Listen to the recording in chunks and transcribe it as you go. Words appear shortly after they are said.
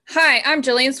Hi, I'm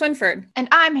Jillian Swinford, And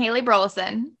I'm Haley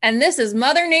Burleson, and this is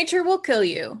Mother Nature Will Kill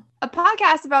You, a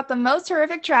podcast about the most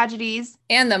horrific tragedies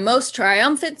and the most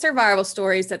triumphant survival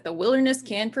stories that the wilderness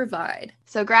can provide.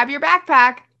 So grab your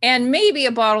backpack And maybe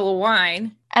a bottle of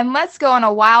wine. And let's go on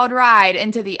a wild ride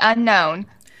into the unknown.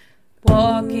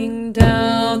 Walking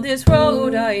down this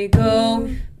road I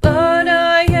go, but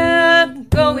I am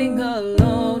going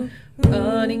alone,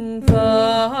 running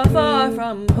far, far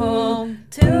from home,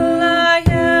 till I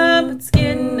am but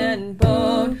skin and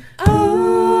bone. I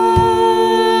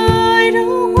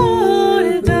don't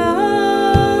want to die,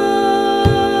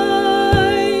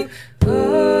 but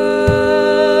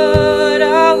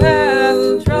I'll have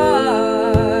to try.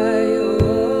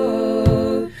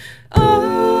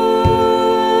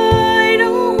 I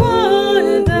don't want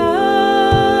to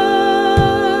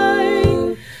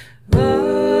die, but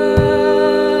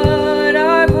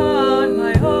I'm on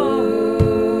my own.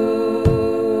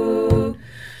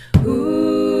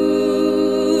 Ooh.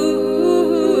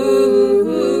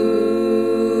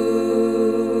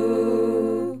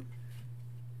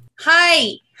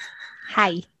 Hi.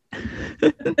 Hi.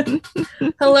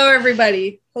 Hello,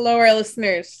 everybody. Hello, our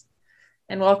listeners.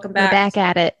 And welcome We're back. back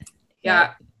at it.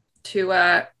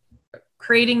 To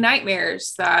creating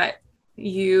nightmares that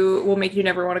will make you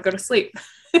never want to go to sleep.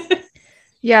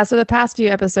 Yeah, so the past few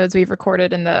episodes we've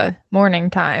recorded in the morning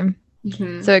time.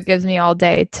 Mhm. So it gives me all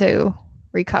day to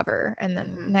recover. And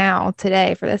then now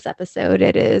today for this episode,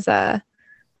 it is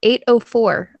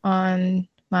 8:04 on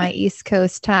my East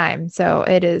Coast time. So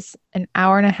it is an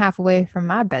hour and a half away from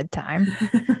my bedtime.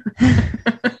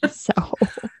 So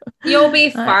You'll be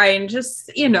fine.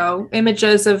 Just,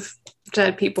 images of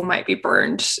dead people might be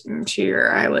burned into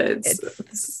your eyelids.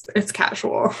 It's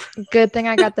casual. good thing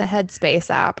I got the Headspace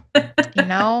app.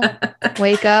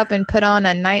 Wake up and put on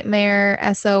a nightmare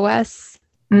SOS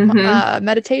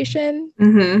meditation.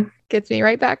 Gets me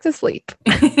right back to sleep.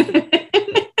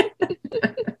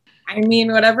 I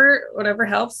mean, whatever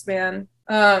helps, man.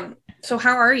 So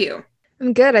how are you?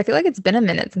 I'm good. I feel like it's been a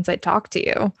minute since I talked to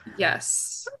you.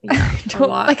 Yes. Yeah,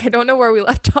 I don't know where we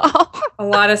left off. A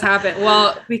lot has happened.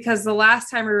 Well, because the last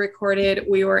time we recorded,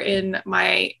 we were in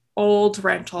my old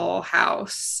rental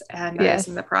house and I was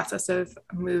in the process of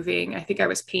moving. I think I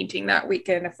was painting that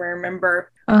weekend, if I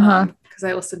remember, because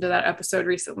I listened to that episode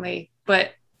recently.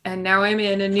 And now I'm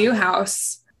in a new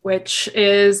house, which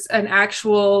is an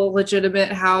actual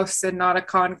legitimate house and not a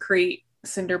concrete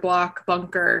cinder block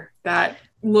bunker that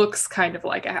looks kind of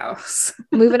like a house.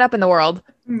 Moving up in the world.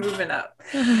 Moving up.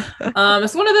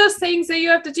 It's one of those things that you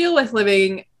have to deal with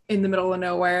living in the middle of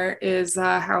nowhere is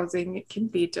housing. It can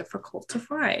be difficult to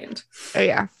find. Oh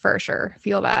yeah, for sure.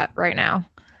 Feel that right now.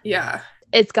 Yeah.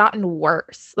 It's gotten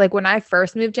worse. Like when I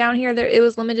first moved down here, it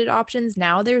was limited options.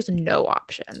 Now there's no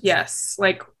options. Yes.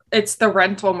 Like it's the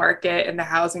rental market and the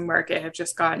housing market have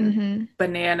just gotten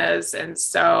bananas. And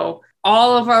so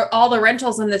all the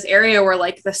rentals in this area were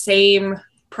like the same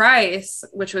price,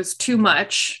 which was too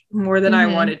much, more than I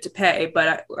wanted to pay.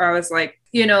 But I was like,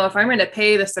 if I'm going to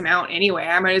pay this amount anyway,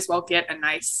 I might as well get a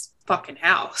nice fucking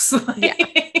house.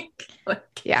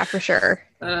 Yeah, for sure.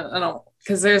 I don't,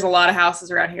 because there's a lot of houses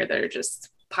around here that are just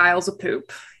piles of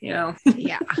poop, Yeah.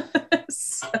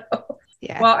 So,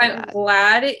 yeah. well, I'm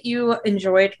glad you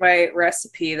enjoyed my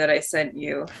recipe that I sent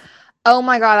you. Oh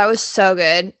my God, that was so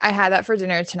good. I had that for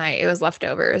dinner tonight. It was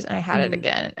leftovers and I had it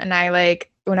again. And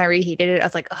when I reheated it, I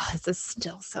was like, oh, this is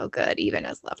still so good, even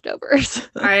as leftovers.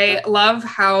 I love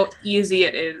how easy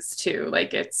it is too.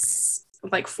 Like it's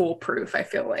like foolproof, I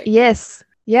feel like. Yes.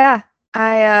 Yeah.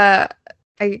 I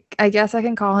guess I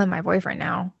can call him my boyfriend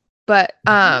now. But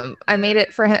I made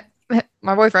it for him,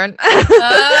 my boyfriend.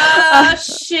 Oh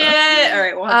shit. All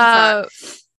right, well,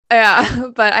 yeah,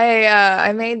 but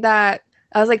I made that.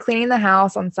 I was like cleaning the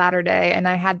house on Saturday and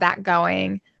I had that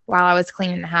going while I was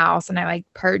cleaning the house and I like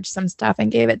purged some stuff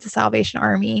and gave it to Salvation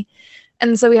Army.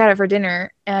 And so we had it for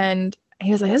dinner and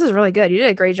he was like, this is really good. You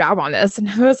did a great job on this. And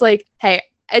I was like, hey,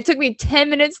 it took me 10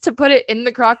 minutes to put it in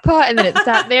the crock pot and then it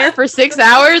sat there for 6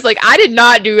 hours. Like I did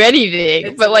not do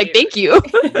anything, but like, thank you.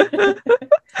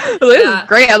 This is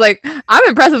great. I was like, I'm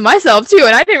impressed with myself too.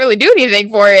 And I didn't really do anything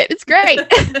for it. It's great.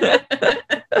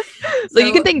 So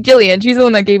you can thank Jillian. She's the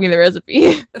one that gave me the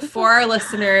recipe. For our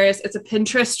listeners, it's a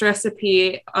Pinterest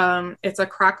recipe. It's a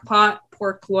crock pot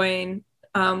pork loin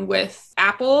with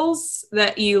apples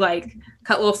that you like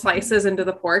cut little slices into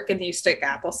the pork and you stick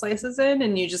apple slices in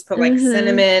and you just put like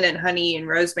cinnamon and honey and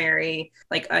rosemary,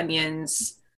 like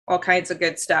onions, all kinds of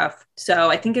good stuff.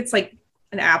 So I think it's like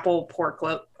an apple pork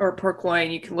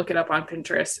loin. You can look it up on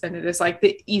Pinterest and it is like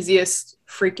the easiest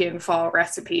freaking fall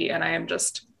recipe. And I am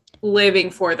just living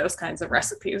for those kinds of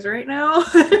recipes right now.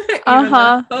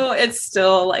 Oh, it's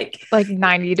still like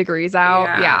 90 degrees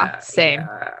out. Yeah, same.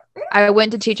 Yeah. I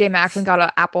went to TJ Maxx and got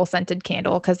an apple scented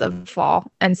candle because of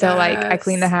fall. And so I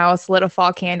cleaned the house, lit a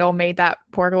fall candle, made that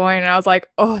pork loin, and I was like,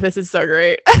 oh, this is so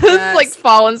great. It's like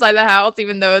fall inside the house,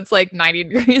 even though it's like 90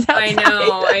 degrees outside.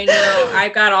 I know. I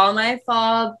got all my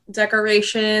fall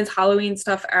decorations, Halloween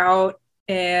stuff out.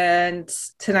 And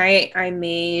tonight I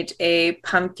made a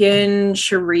pumpkin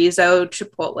chorizo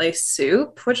chipotle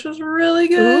soup, which was really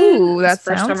good. Ooh, that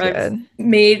first sounds time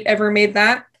good. I've ever made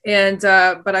that. And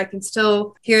but I can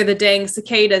still hear the dang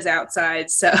cicadas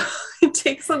outside, so it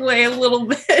takes away a little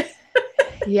bit.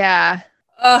 Yeah.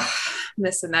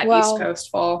 Missing that East Coast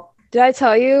fall. Did I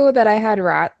tell you that I had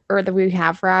that we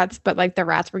have rats, but like the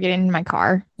rats were getting in my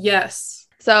car? Yes.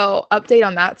 So update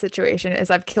on that situation is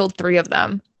I've killed 3 of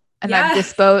them. And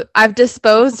I've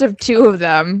disposed of 2 of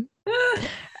them.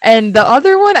 And the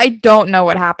other one, I don't know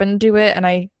what happened to it. And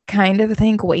I kind of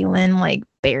think Waylon like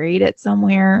buried it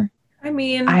somewhere. I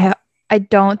mean, I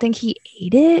don't think he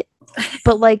ate it.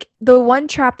 But like the one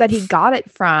trap that he got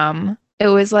it from, it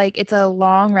was like it's a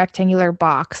long rectangular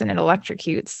box and it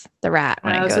electrocutes the rat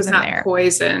when it goes in there.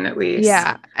 Poison, at least.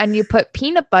 Yeah. And you put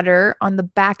peanut butter on the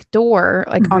back door,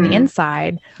 like on the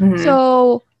inside. Mm-hmm.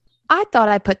 So I thought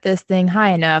I put this thing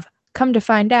high enough. Come to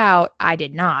find out, I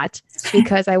did not,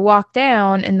 because I walked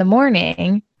down in the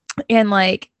morning and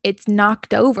like it's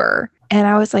knocked over. And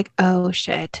I was like, oh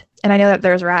shit. And I know that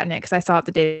there's a rat in it because I saw it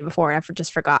the day before and I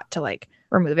just forgot to like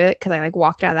remove it because I like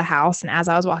walked out of the house. And as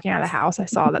I was walking out of the house, I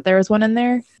saw that there was one in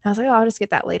there. And I was like, oh, I'll just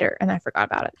get that later. And I forgot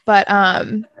about it. But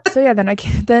so yeah,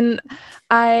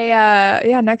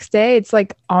 next day it's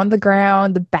like on the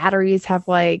ground. The batteries have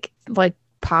like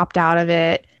popped out of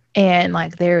it. And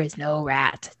like there is no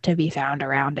rat to be found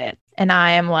around it. And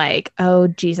I am like, oh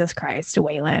Jesus Christ,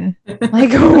 Waylon.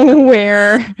 Like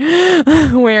where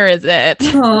is it?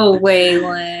 Oh,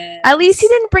 Waylon. At least he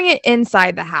didn't bring it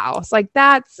inside the house. Like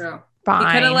that's fine.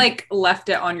 He could have like left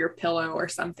it on your pillow or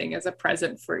something as a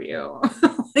present for you.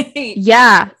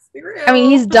 Yeah. I mean,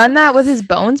 he's done that with his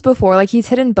bones before. Like he's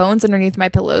hidden bones underneath my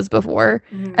pillows before.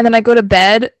 Mm-hmm. And then I go to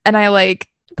bed and I like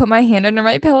put my hand under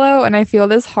my pillow and I feel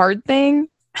this hard thing.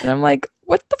 And I'm like,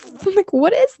 what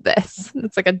is this?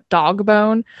 It's like a dog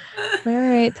bone. All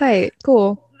right, tight,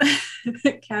 cool.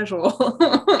 Casual.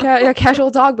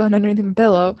 Casual dog bone underneath my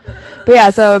pillow. But yeah,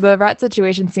 so the rat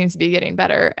situation seems to be getting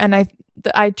better. And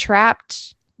I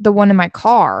trapped the one in my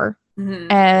car.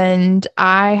 Mm-hmm. And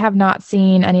I have not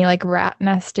seen any like rat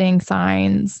nesting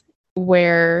signs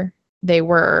where they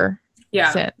were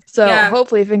since. So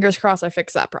hopefully, fingers crossed, I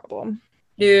fix that problem.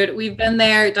 Dude, we've been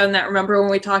there, done that. Remember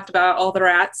when we talked about all the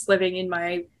rats living in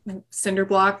my cinder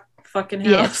block fucking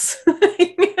house? Yes.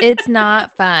 It's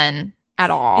not fun at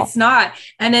all. It's not.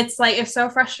 And it's like, it's so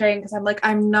frustrating because I'm like,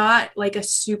 I'm not like a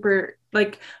super,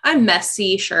 like, I'm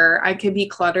messy, sure. I could be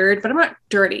cluttered, but I'm not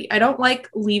dirty. I don't like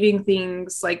leaving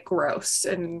things like gross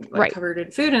and like covered in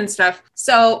food and stuff.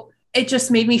 So it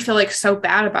just made me feel like so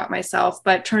bad about myself,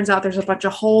 but turns out there's a bunch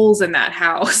of holes in that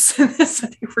house. So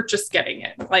they were just getting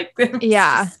it. Like,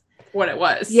 what it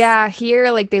was. Yeah.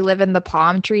 Here, like they live in the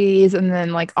palm trees and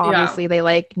then like, obviously they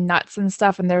like nuts and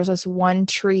stuff. And there's this one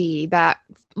tree that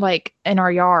like in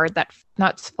our yard that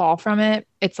nuts fall from it.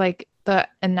 It's like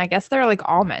and I guess they're like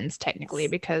almonds technically,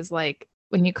 because like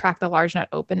when you crack the large nut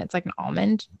open, it's like an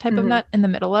almond type of nut in the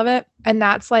middle of it. And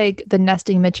that's like the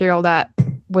nesting material that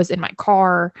was in my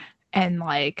car and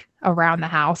like around the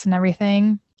house and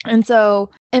everything. And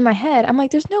so in my head, I'm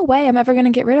like, there's no way I'm ever going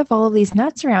to get rid of all of these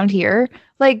nuts around here.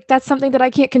 Like that's something that I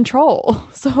can't control.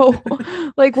 So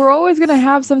like we're always going to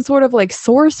have some sort of like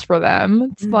source for them.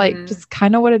 It's like just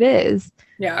kind of what it is.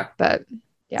 Yeah. But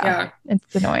yeah,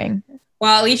 it's annoying.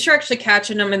 Well, at least you're actually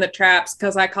catching them in the traps,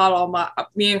 because I caught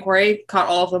me and Corey caught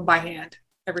all of them by hand.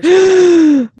 Every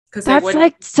single time. That's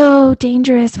like so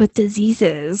dangerous with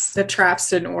diseases. The traps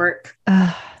didn't work.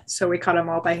 So we caught them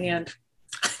all by hand.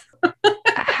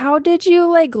 How did you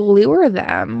like lure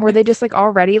them? Were they just like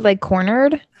already like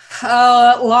cornered?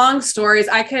 Long stories.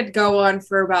 I could go on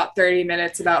for about 30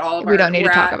 minutes about all of our We don't need to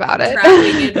talk about it.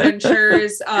 Trapping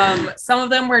adventures. Some of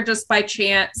them were just by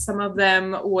chance. Some of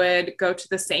them would go to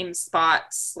the same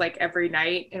spots like every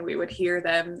night and we would hear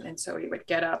them. And so we would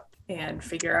get up and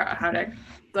figure out how to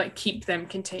like keep them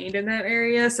contained in that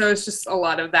area. So it's just a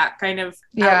lot of that kind of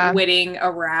outwitting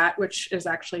a rat, which is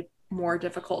actually more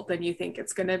difficult than you think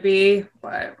it's going to be.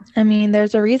 But I mean,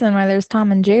 there's a reason why there's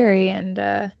Tom and Jerry and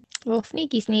little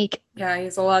sneaky sneak. Yeah,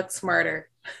 he's a lot smarter.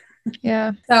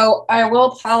 Yeah. So I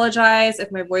will apologize if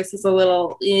my voice is a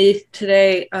little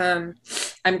today. I'm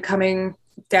coming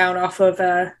down off of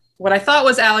what I thought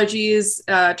was allergies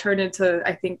turned into,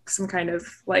 I think, some kind of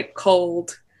like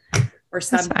cold or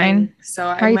something. That's fine. So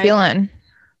How are you feeling?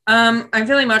 I'm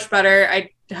feeling much better.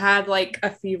 I had like a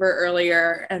fever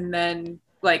earlier, and then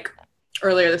like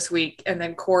earlier this week, and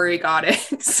then Corey got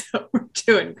it. So we're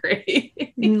doing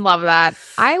great. Love that.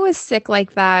 I was sick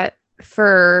like that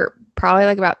for probably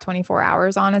like about 24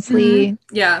 hours, honestly.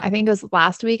 Yeah. I think it was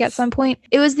last week at some point.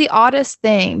 It was the oddest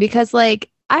thing because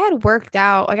like I had worked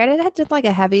out, like I did like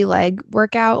a heavy leg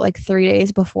workout like 3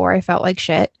 days before I felt like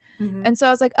shit. And so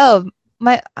I was like, oh,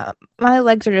 my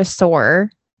legs are just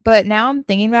sore. But now I'm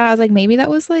thinking about it, I was like, maybe that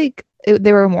was like,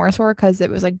 they were more sore because it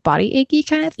was like body achy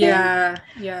kind of thing.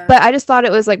 Yeah. But I just thought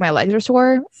it was like my legs were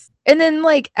sore. And then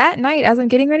like at night, as I'm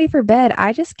getting ready for bed,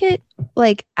 I just get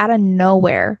like out of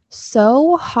nowhere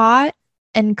so hot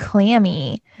and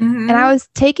clammy. And I was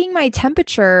taking my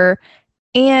temperature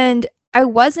and I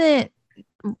wasn't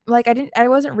like, I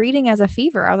wasn't reading as a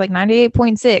fever. I was like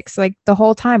 98.6 like the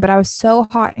whole time, but I was so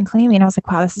hot and clammy and I was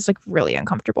like, wow, this is like really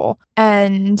uncomfortable.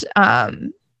 And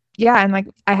yeah, and like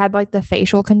I had like the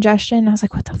facial congestion. I was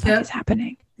like, what the fuck is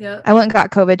happening? Yeah. I went and got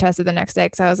COVID tested the next day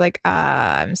because I was like,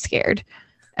 I'm scared.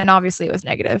 And obviously it was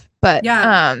negative. But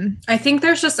yeah, I think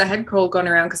there's just a head cold going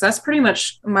around because that's pretty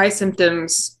much my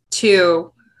symptoms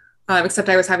too. Except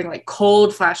I was having like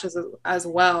cold flashes as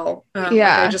well. Like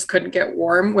I just couldn't get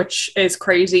warm, which is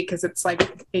crazy because it's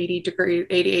like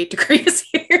 88 degrees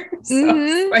here.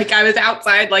 So like I was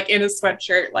outside like in a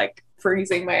sweatshirt, like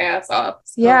freezing my ass off.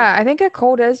 So. Yeah, I think a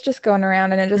cold is just going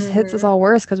around and it just hits us all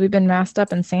worse because we've been masked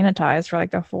up and sanitized for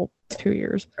like the full 2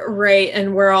 years. Right.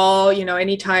 And we're all, you know,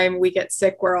 anytime we get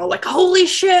sick, we're all like, holy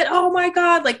shit, oh my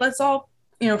God, like let's all,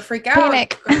 you know, freak out,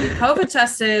 panic, be COVID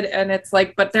tested. And it's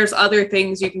like, but there's other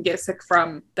things you can get sick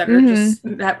from that are just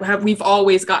that we've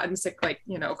always gotten sick, like,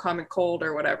 you know, common cold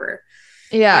or whatever.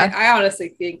 Yeah. I honestly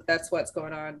think that's what's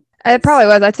going on. It probably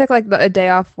was. I took like a day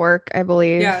off work, I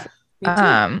believe. Yeah.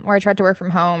 Where I tried to work from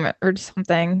home or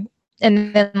something.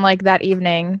 And then like that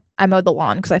evening I mowed the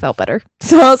lawn because I felt better.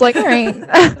 So I was like, all right.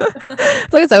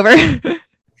 It's like it's over.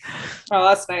 Oh,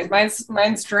 that's nice.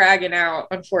 Mine's dragging out,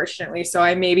 unfortunately. So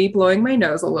I may be blowing my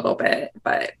nose a little bit,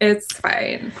 but it's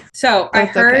fine. So I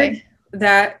heard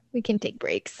that we can take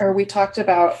breaks. Or we talked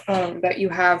about that you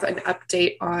have an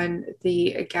update on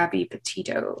the Gabby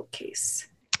Petito case.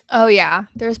 Oh yeah,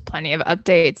 there's plenty of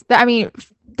updates. I mean,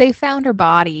 they found her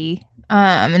body,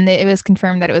 and it was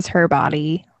confirmed that it was her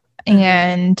body,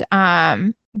 and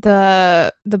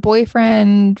the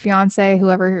boyfriend, fiance,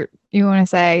 whoever you want to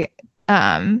say.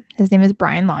 His name is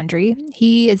Brian Laundrie.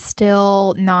 He is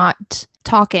still not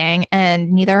talking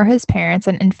and neither are his parents.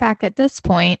 And in fact, at this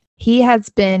point, he has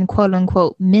been quote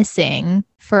unquote missing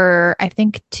for, I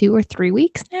think 2 or 3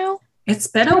 weeks now. It's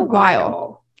been a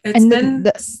while. It's been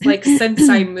like since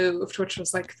I moved, which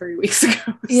was like 3 weeks ago.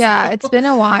 So. Yeah, it's been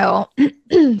a while.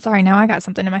 Sorry, now I got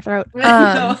something in my throat.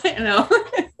 I know.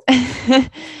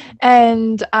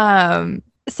 And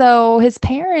so his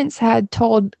parents had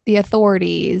told the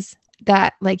authorities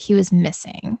that like he was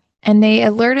missing, and they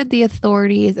alerted the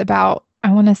authorities about,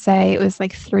 I want to say it was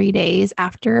like 3 days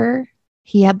after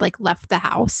he had like left the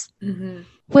house,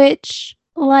 which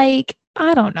like,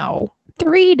 I don't know,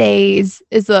 3 days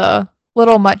is a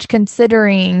little much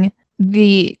considering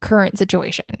the current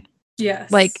situation.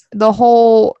 Yes. Like the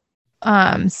whole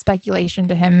speculation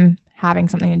to him having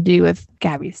something to do with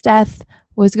Gabby's death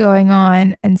was going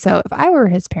on. And so if I were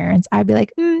his parents, I'd be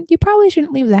like, you probably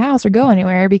shouldn't leave the house or go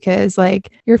anywhere because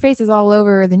like your face is all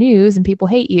over the news and people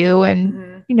hate you,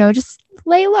 and you know, just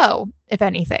lay low if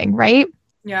anything, right?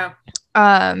 Yeah.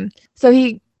 So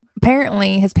he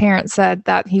apparently, his parents said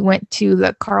that he went to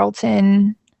the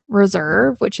Carlton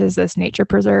Reserve, which is this nature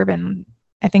preserve in,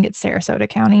 I think it's Sarasota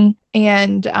County.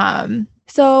 And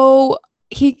so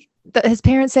his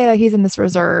parents say that he's in this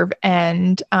reserve,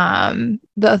 and the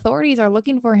authorities are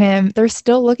looking for him. They're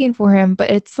still looking for him, but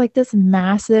it's like this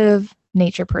massive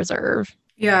nature preserve.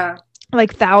 Yeah.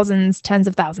 Like thousands, tens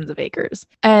of thousands of acres.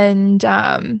 And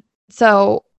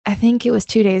so I think it was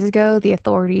 2 days ago, the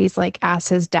authorities like asked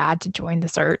his dad to join the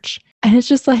search. And it's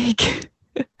just like,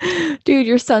 dude,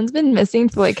 your son's been missing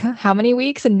for like how many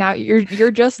weeks, and now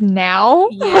you're just now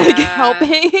like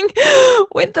helping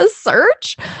with the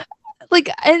search. Like,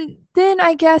 and then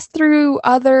I guess through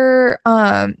other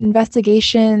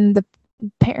investigation, the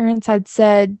parents had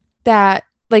said that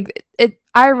like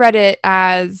I read it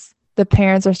as the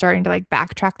parents are starting to like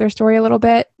backtrack their story a little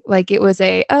bit. Like it was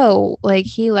like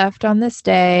he left on this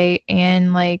day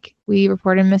and like we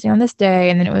reported him missing on this day.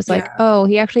 And then it was like, oh,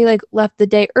 he actually like left the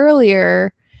day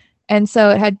earlier. And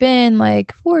so it had been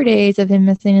like 4 days of him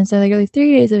missing instead of like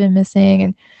 3 days of him missing.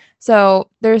 And so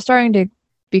they're starting to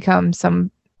become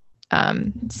some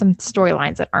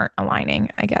storylines that aren't aligning,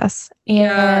 I guess.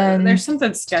 Yeah, And there's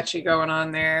something sketchy going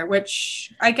on there,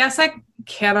 which I guess I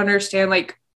can't understand.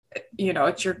 Like,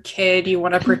 it's your kid, you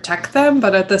want to protect them,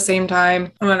 but at the same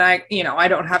time, when I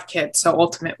don't have kids, so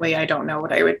ultimately I don't know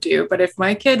what I would do. But if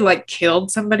my kid like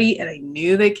killed somebody and I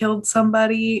knew they killed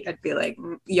somebody, I'd be like,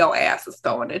 yo ass is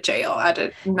going to jail. I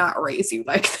did not raise you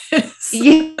like this.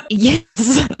 Yes.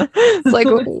 It's like,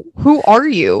 who are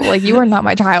you? Like, you are not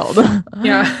my child.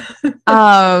 Yeah.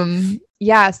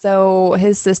 Yeah, so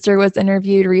his sister was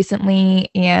interviewed recently,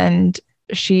 and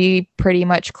she pretty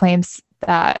much claims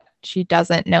that she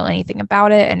doesn't know anything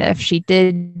about it, and if she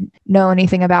did know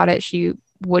anything about it, she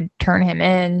would turn him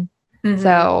in. Mm-hmm.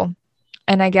 So,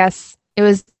 and I guess it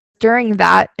was during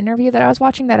that interview that I was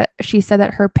watching that she said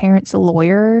that her parents'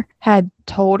 lawyer had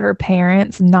told her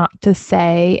parents not to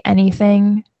say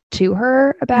anything to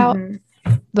her about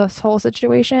this whole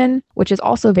situation, which is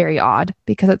also very odd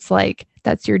because it's like,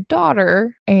 that's your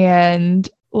daughter, and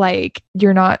like,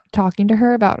 you're not talking to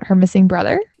her about her missing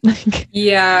brother.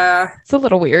 Yeah. It's a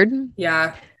little weird.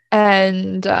 Yeah.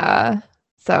 And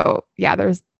so yeah,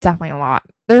 there's definitely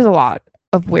a lot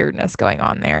of weirdness going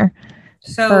on there.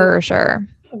 So for sure.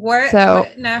 What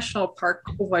national park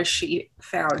was she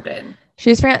found in?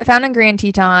 She was found in Grand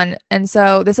Teton, and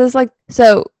so this is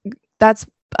that's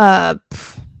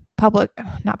public,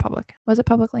 not public. Was it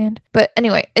public land? But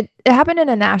anyway, it happened in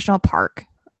a national park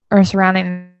or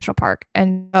surrounding national park,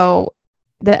 and so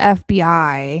the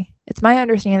FBI. It's my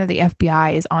understanding that the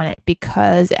FBI is on it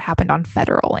because it happened on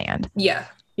federal land. Yeah.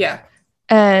 Yeah.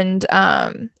 And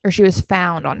or she was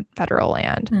found on federal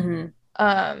land.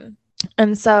 Mm-hmm.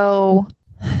 And so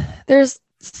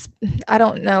I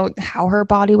don't know how her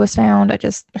body was found. I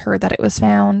just heard that it was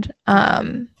found.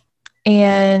 And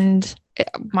I'm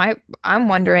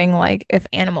wondering, like, if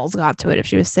animals got to it, if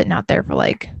she was sitting out there for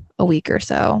like a week or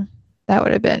so, that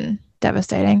would have been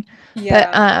devastating.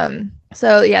 Yeah. But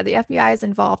so yeah, the FBI is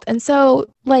involved, and so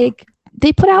like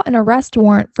they put out an arrest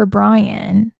warrant for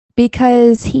Brian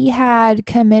because he had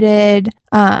committed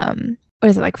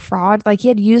fraud. Like, he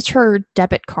had used her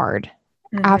debit card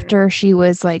after she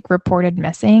was like reported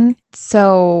missing.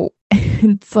 So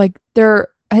it's like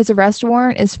his arrest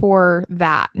warrant is for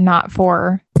that, not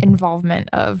for involvement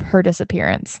of her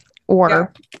disappearance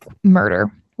or murder,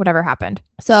 whatever happened.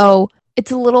 So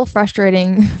it's a little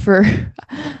frustrating for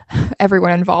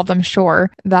everyone involved, I'm sure,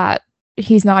 that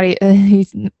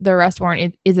the arrest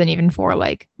warrant isn't even for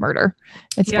like murder.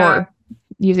 It's for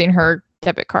using her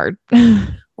debit card.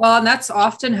 Well, and that's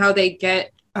often how they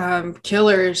get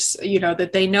killers,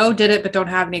 that they know did it but don't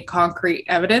have any concrete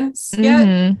evidence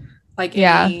yet. Like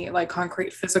any like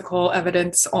concrete physical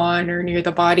evidence on or near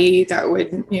the body that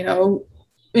would,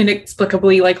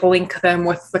 inexplicably like link them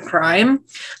with the crime.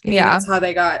 That's how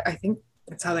they got, I think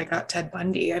that's how they got Ted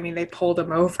Bundy. I mean, they pulled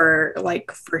him over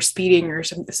like for speeding or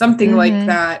something like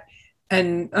that.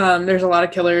 And there's a lot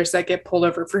of killers that get pulled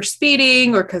over for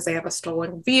speeding, or because they have a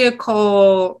stolen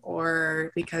vehicle,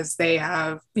 or because they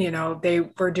have, they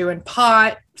were doing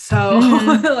pot. So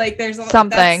like there's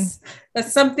something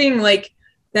that's something like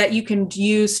that you can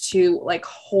use to like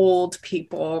hold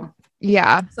people.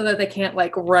 Yeah. So that they can't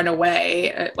like run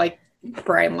away like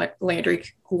Brian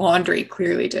Laundrie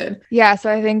clearly did. Yeah.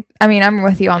 So I'm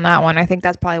with you on that one. I think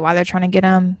that's probably why they're trying to get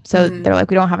him. So they're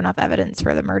like, we don't have enough evidence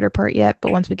for the murder part yet,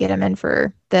 but once we get him in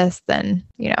for this, then,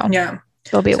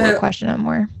 they'll be able to question him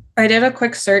more. I did a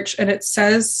quick search, and it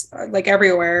says like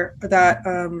everywhere that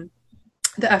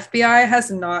the FBI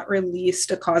has not released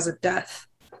a cause of death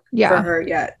for her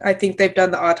yet. I think they've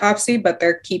done the autopsy, but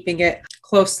they're keeping it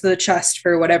close to the chest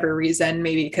for whatever reason,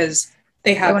 maybe because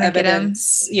they have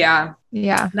evidence. Yeah.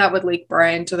 That would link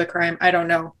Brian to the crime. I don't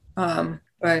know.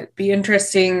 But be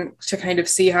interesting to kind of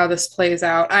see how this plays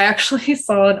out. I actually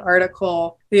saw an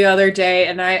article the other day,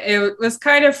 and it was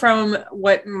kind of from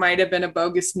what might have been a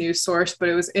bogus news source, but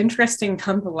it was interesting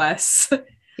nonetheless.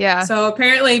 Yeah. So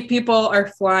apparently people are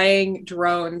flying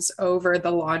drones over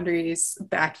the Laundrie's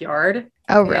backyard.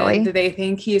 Oh, really? And they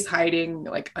think he's hiding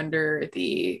like under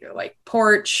the like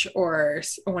porch or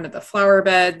one of the flower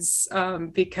beds,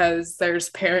 because there's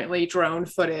apparently drone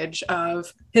footage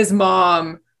of his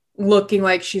mom looking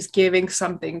like she's giving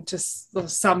something to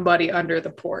somebody under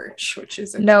the porch, which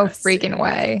is no freaking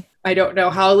way. I don't know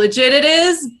how legit it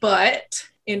is, but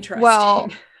interesting. Well,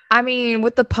 I mean,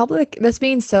 with the public, this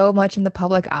being so much in the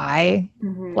public eye,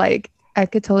 like I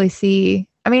could totally see.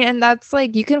 I mean, and that's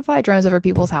like, you can fly drones over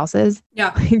people's houses.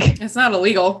 Yeah. It's not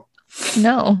illegal.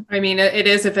 No. I mean, it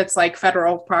is if it's like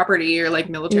federal property or like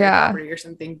military property or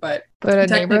something, but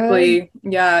technically,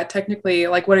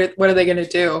 like what are they going to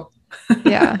do?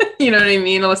 Yeah. You know what I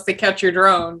mean? Unless they catch your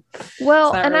drone.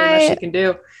 Well, There's not and really much you can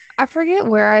do. I forget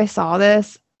where I saw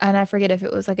this, and I forget if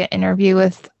it was like an interview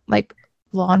with like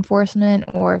law enforcement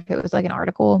or if it was like an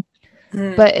article,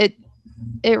 but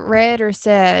it read or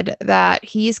said that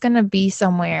he's going to be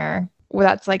somewhere where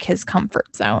that's like his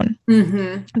comfort zone,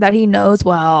 that he knows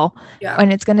well,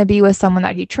 and it's going to be with someone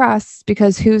that he trusts,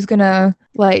 because who's going to,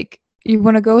 like, you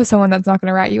want to go with someone that's not going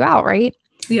to rat you out, right?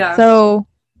 Yeah. So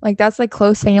like that's like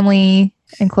close family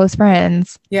and close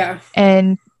friends. Yeah.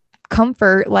 And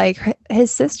comfort, like his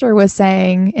sister was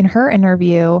saying in her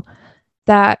interview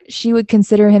that she would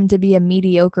consider him to be a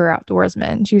mediocre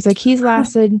outdoorsman. She was like, he's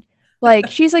lasted like,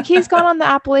 she's like, he's gone on the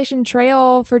Appalachian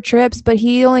Trail for trips, but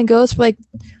he only goes for like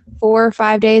 4 or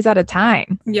 5 days at a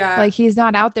time. Yeah. Like he's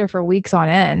not out there for weeks on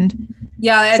end.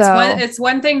 Yeah, it's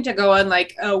one thing to go on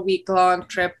like a week-long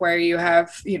trip where you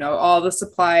have, you know, all the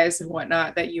supplies and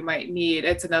whatnot that you might need.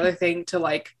 It's another thing to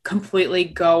like completely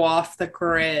go off the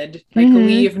grid, like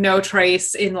leave no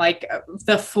trace in like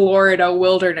the Florida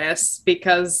wilderness,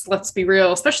 because let's be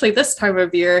real, especially this time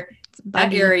of year,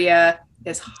 that area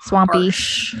is swampy.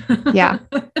 Yeah.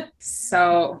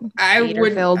 So I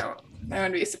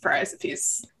wouldn't be surprised if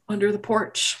he's under the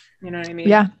porch. You know what I mean?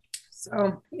 Yeah.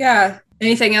 So yeah.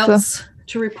 Anything else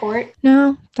to report?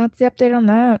 No, that's the update on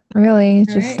that. Really,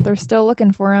 it's just they're still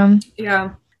looking for him.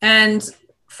 Yeah, and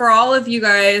for all of you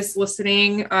guys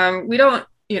listening, we don't,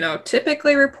 you know,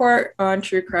 typically report on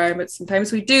true crime, but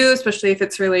sometimes we do, especially if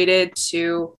it's related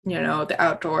to, you know, the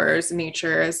outdoors and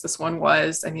nature, as this one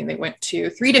was. I mean, they went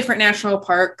to 3 different national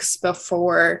parks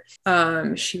before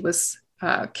she was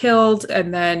killed,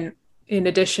 and then in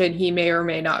addition, he may or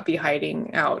may not be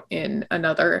hiding out in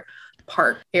another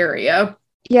park area.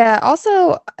 Yeah.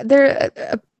 Also, there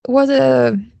was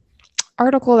a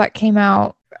article that came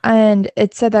out, and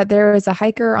it said that there was a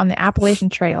hiker on the Appalachian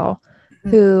Trail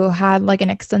who had like an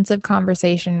extensive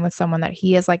conversation with someone that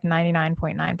he is like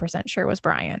 99.9% sure was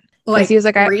Brian. Like he was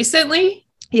like, recently?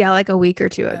 Yeah, like a week or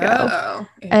 2 ago. Oh,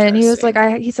 and he was like,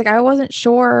 I wasn't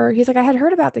sure. He's like, I had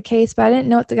heard about the case, but I didn't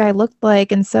know what the guy looked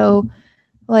like. And so,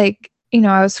 like, you know,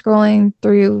 I was scrolling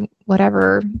through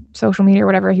whatever social media or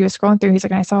whatever he was scrolling through. He's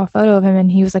like, and I saw a photo of him,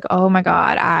 and he was like, oh my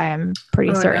God, I am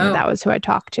pretty certain that was who I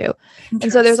talked to.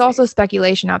 And so there's also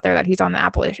speculation out there that he's on the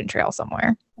Appalachian Trail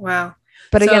somewhere. Wow.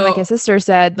 But again, like his sister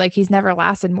said, like he's never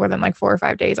lasted more than like 4 or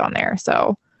 5 days on there.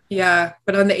 So yeah,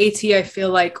 but on the AT, I feel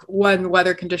like 1,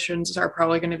 weather conditions are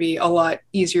probably going to be a lot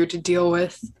easier to deal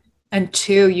with, and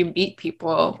 2, you meet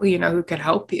people, you know, who can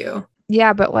help you.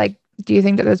 Yeah, but like, do you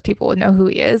think that those people would know who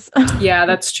he is? Yeah,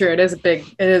 that's true. It is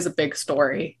a big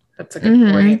story. That's a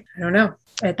good point. I don't know.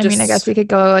 I guess we could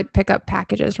go like pick up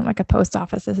packages from like a post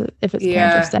office if it's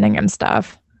parents are sending him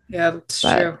stuff. Yeah, that's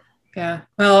true. Yeah.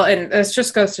 Well, and this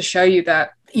just goes to show you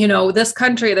that, you know, this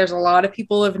country, there's a lot of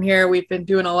people living here. We've been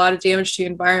doing a lot of damage to the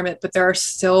environment, but there are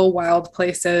still wild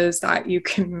places that you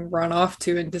can run off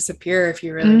to and disappear if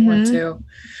you really want to.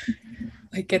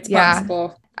 Like, it's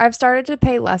possible. I've started to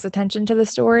pay less attention to the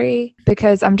story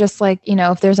because I'm just like, you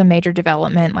know, if there's a major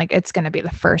development, like it's going to be the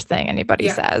first thing anybody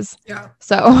says. Yeah.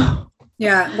 So.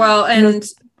 Yeah. Well, and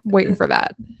waiting for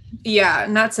that. Yeah.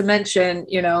 Not to mention,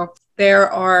 you know,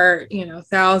 there are, you know,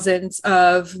 thousands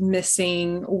of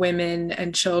missing women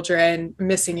and children,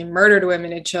 missing and murdered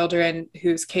women and children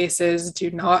whose cases do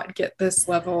not get this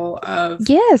level of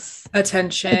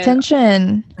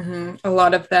attention. A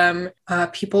lot of them,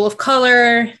 people of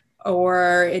color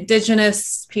or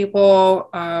indigenous people,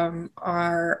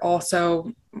 are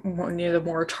also one of the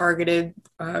more targeted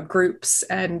groups,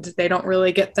 and they don't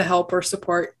really get the help or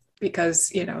support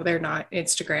because, you know, they're not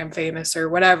Instagram famous or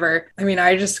whatever. I mean,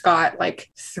 I just got like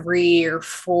 3 or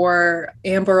 4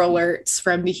 Amber Alerts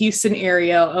from the Houston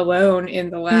area alone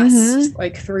in the last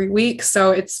like 3 weeks.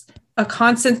 So it's a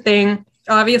constant thing.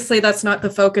 Obviously, that's not the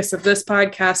focus of this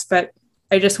podcast, but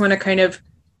I just want to kind of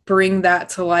bring that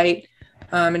to light.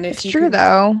 And if it's true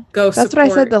though, go that's support.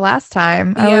 What I said the last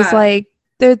time. I was like,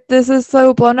 this is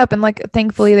so blown up, and like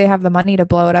thankfully they have the money to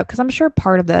blow it up, because I'm sure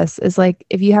part of this is like,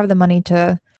 if you have the money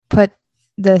to put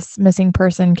this missing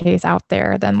person case out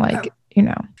there, then like, you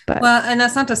know, but well, and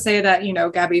that's not to say that, you know,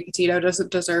 Gabby Petito doesn't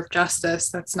deserve justice.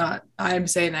 That's not, I'm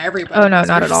saying that everybody. Oh no,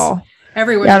 not at all.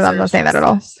 Everyone. Yeah, I'm not saying that at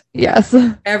all. Yes.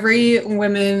 Every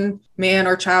woman, man,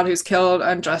 or child who's killed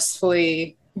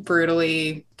unjustly,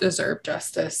 brutally deserve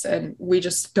justice, and we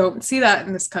just don't see that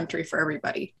in this country for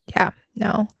everybody. Yeah.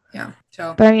 No. Yeah.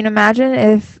 So, but I mean, imagine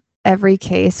if every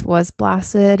case was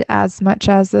blasted as much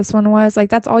as this one was. Like,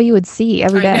 that's all you would see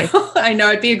every day. I know,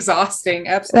 it'd be exhausting.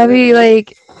 Absolutely. That'd be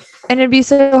like, and it'd be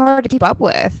so hard to keep up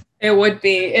with. It would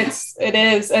be. It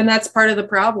is, and that's part of the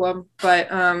problem.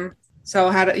 But So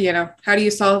how do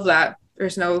you solve that?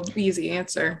 There's no easy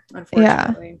answer,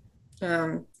 unfortunately.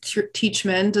 Teach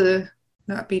men to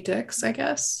not be dicks, I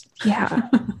guess. Yeah.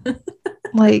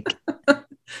 Like,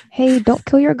 hey, don't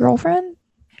kill your girlfriend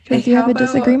because you have a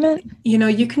disagreement.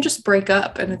 You can just break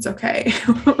up and it's okay.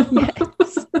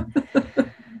 Yes.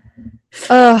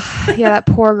 Yeah, that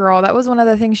poor girl. That was one of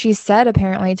the things she said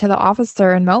apparently to the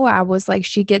officer in Moab was like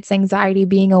she gets anxiety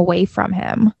being away from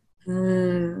him.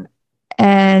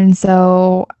 And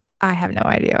so I have no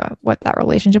idea what that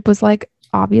relationship was like.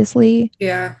 Obviously,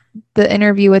 yeah. The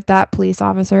interview with that police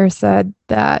officer said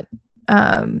that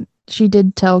she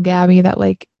did tell Gabby that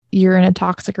like you're in a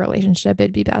toxic relationship.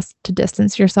 It'd be best to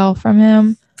distance yourself from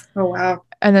him. Oh, wow.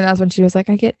 And then that's when she was like,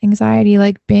 I get anxiety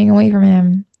like being away from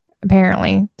him.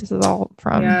 Apparently, this is all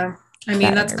from. Yeah. I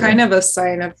mean, that's kind of a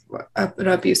sign of an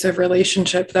abusive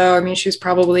relationship, though. I mean, she's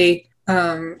probably,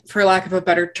 for lack of a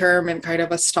better term, in kind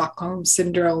of a Stockholm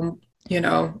syndrome,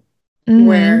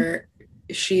 where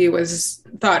she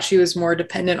thought she was more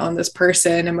dependent on this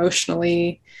person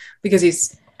emotionally because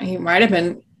he might have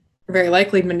been very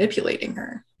likely manipulating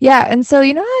her. Yeah. And so,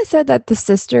 I said that the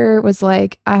sister was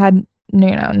like, I had, I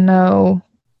don't know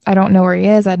where he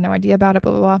is. I had no idea about it,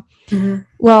 blah, blah, blah. Mm-hmm.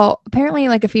 Well, apparently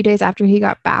like a few days after he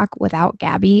got back without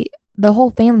Gabby, the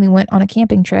whole family went on a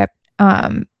camping trip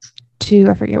to,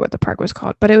 I forget what the park was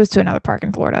called, but it was to another park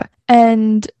in Florida.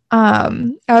 And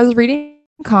I was reading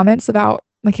comments about,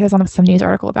 like he was on some news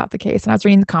article about the case and I was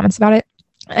reading the comments about it.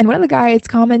 And one of the guys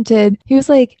commented, he was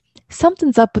like,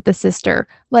 something's up with the sister.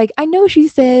 Like, I know she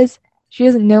says she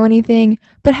doesn't know anything,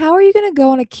 but how are you going to go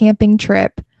on a camping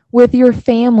trip with your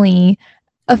family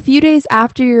a few days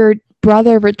after your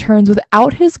brother returns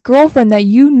without his girlfriend that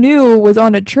you knew was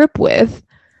on a trip with?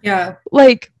 Yeah.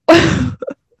 Like,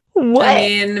 what? I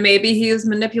mean, maybe he was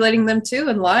manipulating them too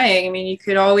and lying. I mean, you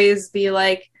could always be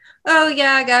like, oh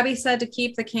yeah, Gabby said to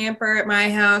keep the camper at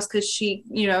my house because she,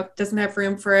 doesn't have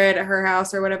room for it at her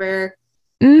house or whatever.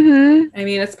 Mm-hmm. I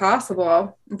mean, it's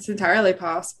possible. It's entirely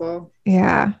possible.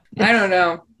 Yeah. I don't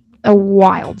know. A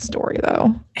wild story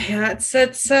though. Yeah, it's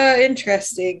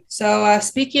interesting. So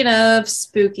speaking of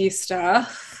spooky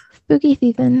stuff. Spooky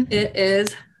season. It is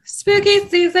spooky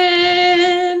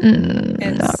season.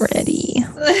 Not ready.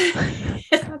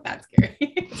 It's not that scary.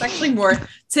 It's actually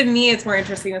to me, it's more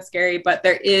interesting than scary, but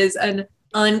there is an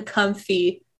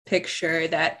uncomfy picture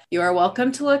that you are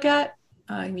welcome to look at.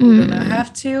 You do not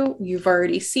have to. You've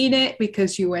already seen it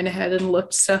because you went ahead and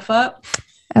looked stuff up.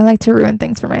 I like to ruin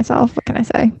things for myself. What can I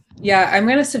say? Yeah, I'm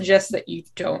going to suggest that you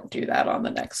don't do that on the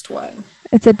next one.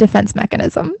 It's a defense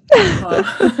mechanism.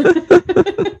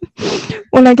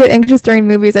 When I get anxious during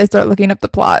movies, I start looking up the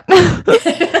plot.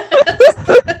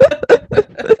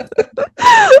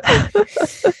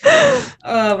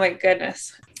 Oh my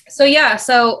goodness. So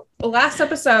last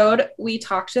episode, we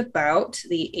talked about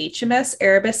the HMS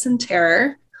Erebus and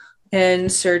Terror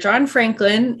and Sir John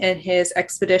Franklin and his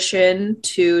expedition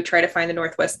to try to find the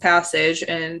Northwest Passage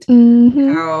and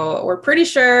how we're pretty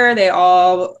sure they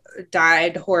all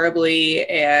died horribly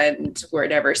and were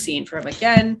never seen from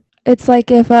again. It's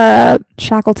like if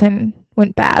Shackleton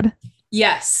went bad.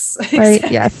 Yes. Right?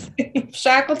 Exactly. Yes.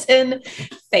 Shackleton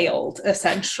failed,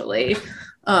 essentially.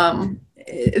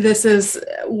 This is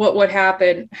what would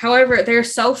happen. However,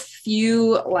 there's so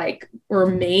few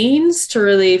remains to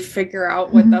really figure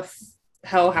out what the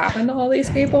hell happened to all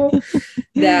these people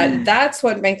that's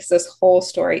what makes this whole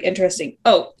story interesting.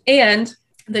 Oh, and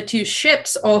the two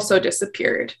ships also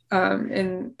disappeared.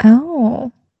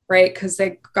 Right, because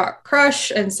they got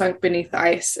crushed and sunk beneath the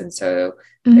ice, and so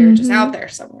they're just out there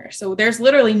somewhere. So there's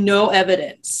literally no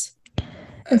evidence.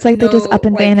 It's like they just up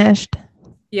and vanished.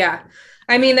 Yeah.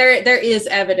 I mean, there is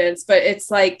evidence, but it's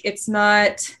not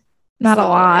solid, a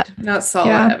lot. Not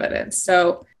solid evidence.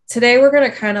 So today we're going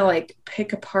to kind of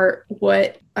pick apart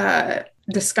what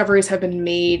discoveries have been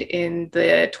made in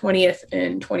the 20th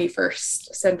and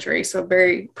 21st century. So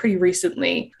pretty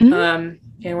recently. And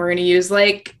we're going to use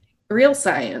real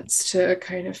science to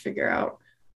kind of figure out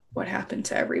what happened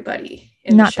to everybody.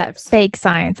 Not that fake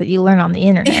science that you learn on the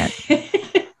internet.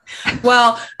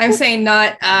 Well, I'm saying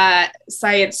not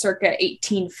science circa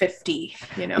 1850,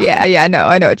 Yeah, no,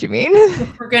 I know what you mean.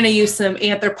 We're going to use some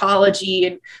anthropology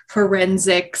and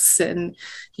forensics and,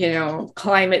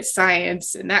 climate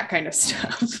science and that kind of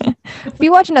stuff. If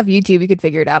you watch enough YouTube, you could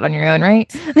figure it out on your own, right?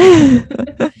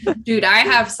 Dude, I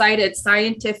have cited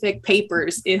scientific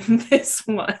papers in this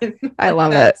one. I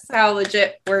love That's how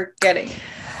legit we're getting.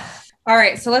 All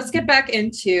right, so let's get back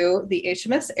into the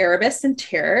HMS Erebus and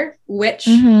Terror, which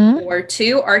were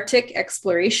two Arctic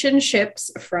exploration ships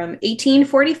from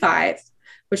 1845,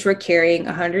 which were carrying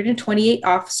 128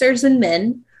 officers and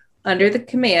men under the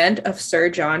command of Sir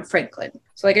John Franklin.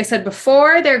 So like I said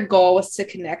before, their goal was to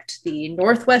connect the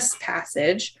Northwest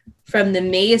Passage from the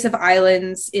maze of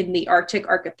islands in the Arctic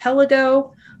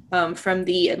archipelago, from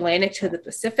the Atlantic to the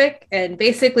Pacific. And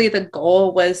basically the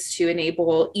goal was to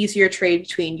enable easier trade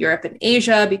between Europe and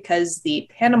Asia because the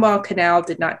Panama Canal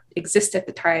did not exist at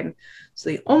the time. So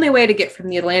the only way to get from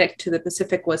the Atlantic to the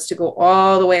Pacific was to go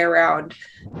all the way around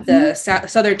the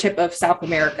southern tip of South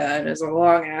America. And it was a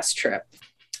long ass trip.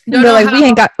 We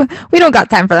don't got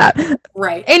time for that.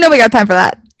 Right. Ain't nobody got time for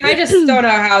that. I just don't know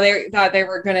how they thought they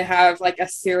were going to have like a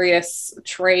serious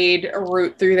trade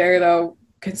route through there, though,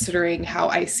 considering how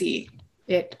icy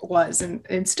it was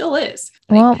and still is.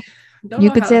 Well,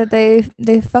 you could say that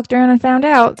they fucked around and found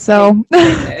out. So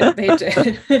they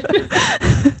did.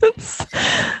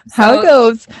 How it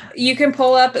goes. You can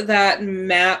pull up that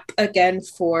map again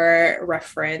for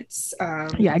reference.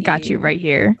 I got you right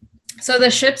here. So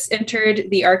the ships entered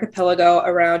the archipelago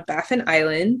around Baffin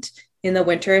Island in the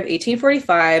winter of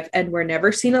 1845 and were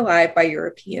never seen alive by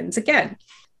Europeans again.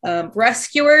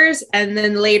 Rescuers and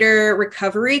then later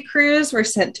recovery crews were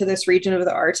sent to this region of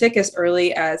the Arctic as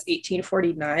early as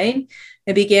 1849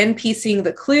 and began piecing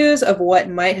the clues of what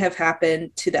might have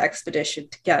happened to the expedition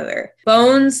together.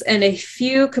 Bones and a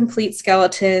few complete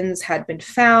skeletons had been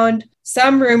found,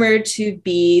 some rumored to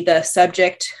be the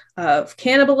subject of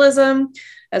cannibalism,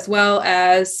 as well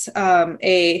as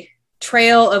a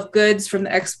trail of goods from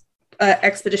the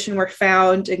expedition were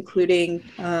found, including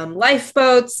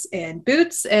lifeboats and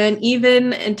boots and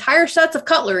even entire sets of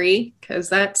cutlery, because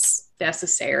that's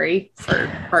necessary for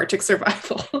Arctic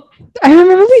survival. I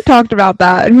remember we talked about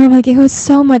that and we were like, it was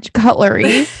so much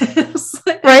cutlery.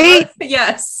 Right?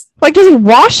 Yes. Like, just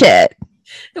wash it.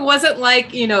 It wasn't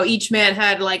like, each man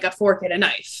had like a fork and a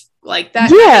knife. Like that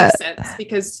makes sense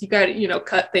because you got to,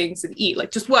 cut things and eat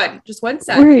like just one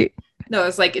set. Right. No,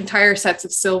 it's like entire sets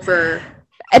of silver.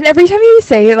 And every time you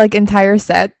say like entire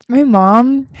set, my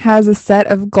mom has a set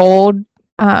of gold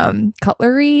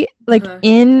cutlery like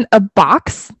in a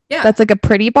box. Yeah. That's like a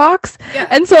pretty box. Yeah.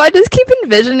 And so I just keep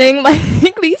envisioning like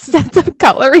these sets of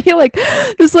cutlery, like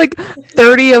just like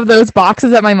 30 of those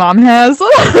boxes that my mom has.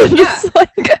 Just,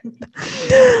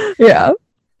 yeah.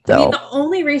 So I mean, the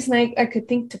only reason I could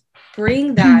think to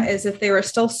bring that is if they were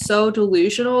still so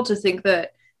delusional to think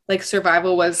that like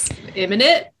survival was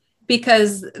imminent,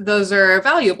 because those are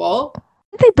valuable.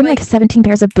 They bring like 17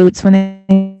 pairs of boots when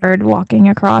they started walking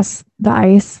across the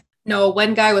ice. No,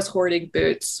 one guy was hoarding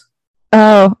boots.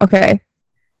 Oh, okay.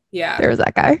 Yeah. There was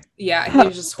that guy. Yeah, he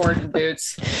was just hoarding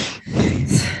boots.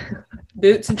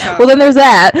 Boots and chocolate. Well, then there's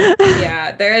that.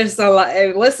 Yeah, there's a lot.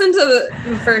 Listen to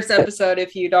the first episode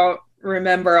if you don't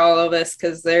remember all of this,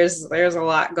 because there's a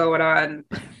lot going on.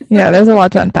 Yeah, there's a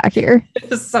lot to unpack here.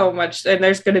 There's so much, and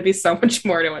there's going to be so much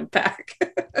more to unpack.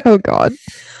 Oh God.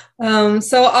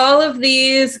 So all of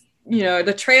these,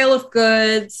 the trail of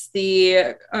goods,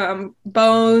 the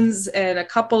bones, and a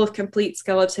couple of complete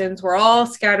skeletons were all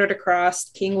scattered across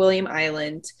King William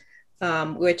Island,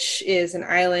 which is an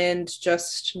island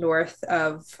just north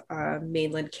of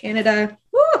mainland Canada.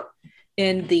 Woo!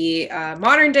 In the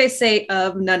modern day state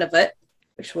of Nunavut,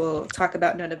 which we'll talk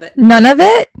about Nunavut.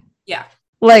 Nunavut? Yeah.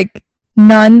 Like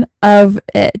none of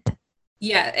it.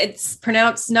 Yeah, it's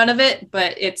pronounced Nunavut,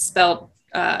 but it's spelled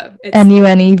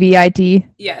Nunevit.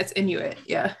 Yeah, it's Inuit.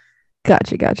 Yeah.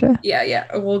 Gotcha.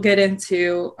 Yeah. We'll get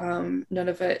into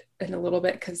Nunavut in a little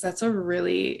bit because that's a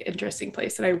really interesting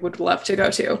place that I would love to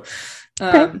go to.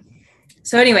 Okay.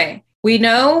 So anyway, we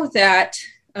know that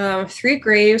 3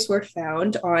 graves were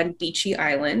found on Beechey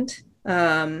Island.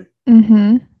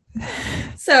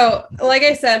 So, like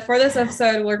I said, for this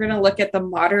episode, we're going to look at the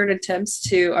modern attempts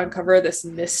to uncover this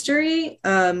mystery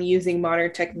using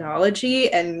modern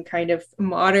technology and kind of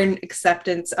modern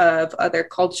acceptance of other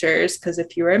cultures. Because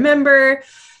if you remember,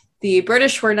 the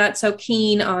British were not so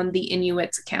keen on the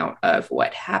Inuits' account of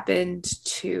what happened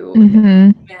to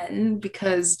men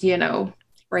because,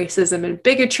 racism and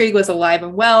bigotry was alive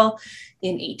and well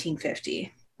in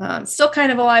 1850. Still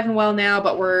kind of alive and well now,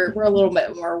 but we're a little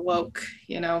bit more woke,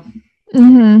 We're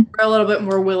a little bit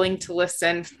more willing to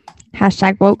listen.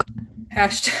 #woke.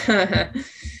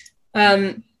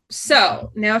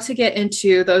 So now to get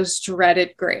into those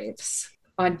dreaded graves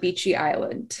on Beechey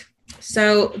Island.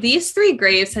 So these 3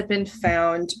 graves had been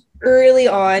found early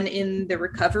on in the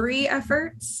recovery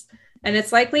efforts, and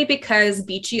it's likely because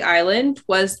Beechey Island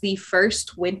was the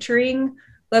first wintering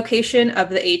location of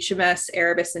the HMS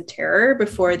Erebus and Terror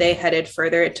before they headed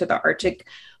further into the Arctic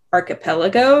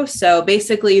archipelago. So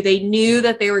basically they knew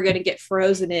that they were going to get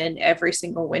frozen in every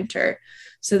single winter.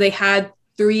 So they had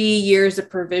 3 years of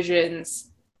provisions,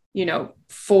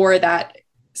 for that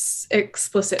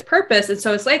explicit purpose. And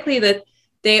so it's likely that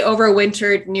they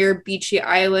overwintered near Beachy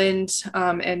Island,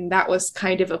 and that was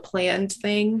kind of a planned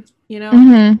thing,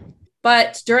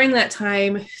 But during that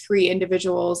time, 3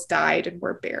 individuals died and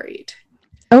were buried.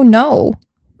 Oh, no.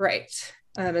 Right.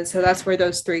 And so that's where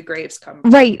those 3 graves come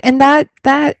from. Right. And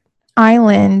that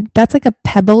island, that's like a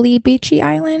pebbly, beachy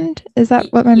island. Is that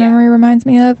what my memory reminds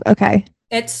me of? Okay.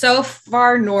 It's so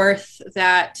far north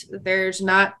that there's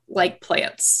not like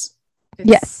plants.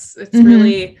 It's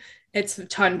really, it's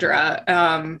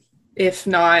tundra. If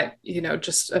not,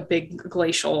 just a big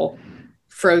glacial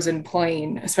frozen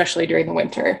plain, especially during the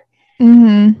winter.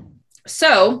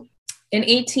 So in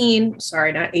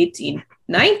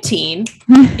 19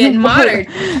 in modern.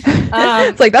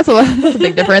 It's like, that's a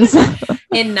big difference.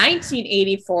 In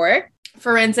 1984,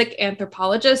 forensic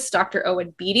anthropologist Dr.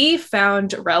 Owen Beatty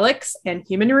found relics and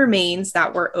human remains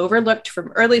that were overlooked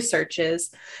from early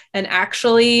searches and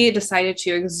actually decided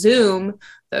to exhume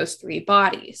those 3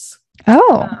 bodies.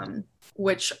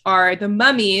 Which are the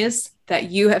mummies that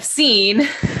you have seen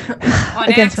on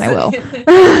against my will.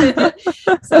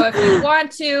 So if you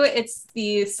want to, it's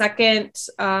the second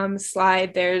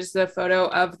slide. There's the photo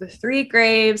of the 3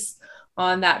 graves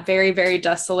on that very, very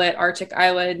desolate Arctic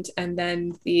island, and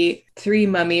then the 3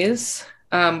 mummies,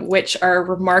 which are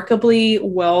remarkably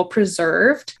well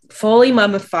preserved, fully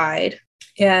mummified.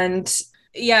 And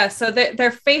so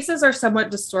their faces are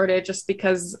somewhat distorted just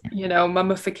because,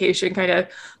 mummification kind of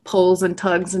pulls and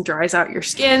tugs and dries out your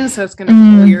skin. So it's going to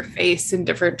pull your face in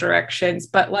different directions.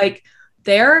 But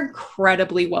they're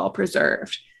incredibly well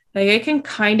preserved. I can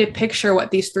kind of picture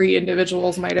what these 3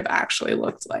 individuals might have actually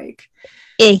looked like.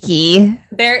 Icky.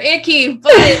 They're icky,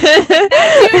 but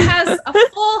that dude has a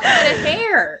full head of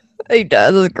hair. He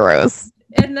does. It's gross.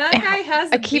 And that guy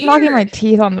has I keep knocking my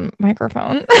teeth on the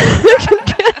microphone.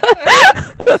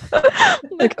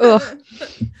 Ugh.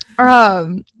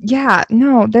 Yeah,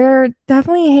 no, they're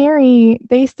definitely hairy.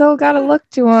 They still got a look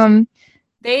to them.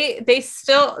 They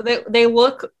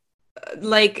look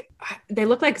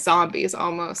like zombies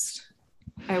almost,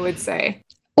 I would say.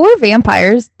 Or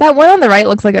vampires. That one on the right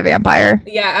looks like a vampire.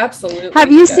 Yeah, absolutely.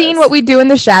 Have you seen What We Do in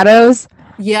the Shadows?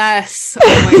 Yes.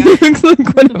 Oh my God. Looks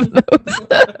like one of those.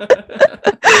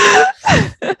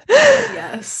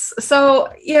 Yes. So,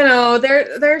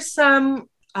 there's some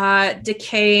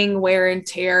decaying wear and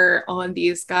tear on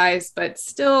these guys, but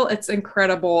still it's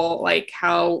incredible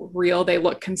how real they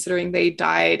look considering they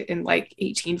died in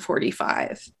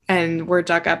 1845 and were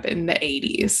dug up in the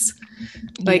 80s.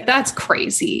 That's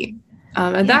crazy.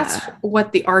 And that's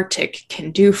what the Arctic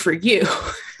can do for you.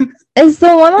 Is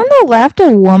the one on the left a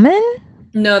woman?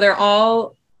 No, they're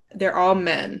all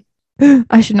men.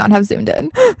 I should not have zoomed in.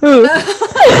 I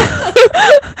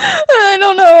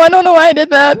don't know why I did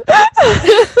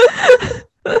that.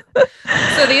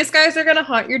 So these guys are going to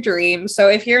haunt your dreams. So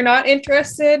if you're not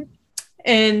interested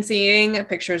in seeing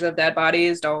pictures of dead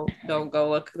bodies, don't go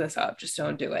look this up. Just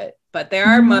don't do it. But there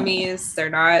are mummies. They're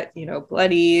not,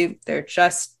 bloody. They're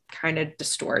just kind of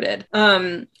distorted.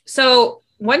 So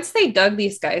once they dug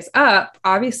these guys up,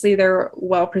 obviously they're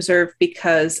well preserved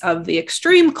because of the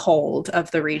extreme cold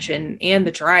of the region and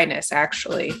the dryness,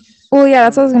 actually. Well, yeah,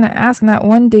 that's what I was going to ask. And that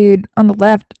one dude on the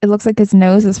left, it looks like his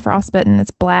nose is frostbitten. It's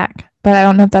black, but I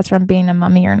don't know if that's from being a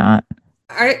mummy or not.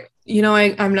 I'm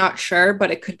not sure,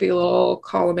 but it could be a little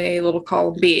column A, a little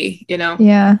column B,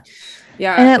 Yeah.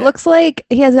 Yeah. And it looks like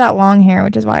he has got long hair,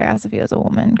 which is why I asked if he was a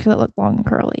woman, because it looked long and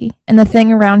curly. And the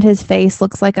thing around his face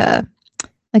looks like a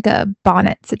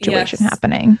bonnet situation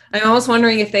happening. I'm almost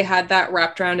wondering if they had that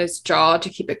wrapped around his jaw to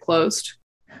keep it closed.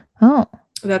 Oh.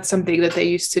 That's something that they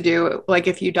used to do.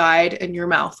 If you died and your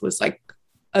mouth was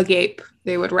agape,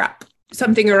 they would wrap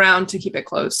something around to keep it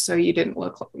closed so you didn't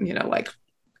look, when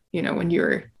you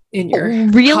were in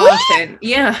your coffin.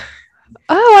 Yeah.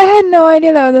 Oh, I had no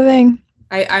idea that was a thing.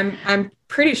 I'm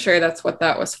pretty sure that's what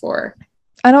that was for.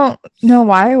 I don't know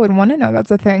why I would want to know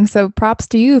that's a thing. So props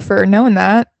to you for knowing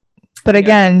that. But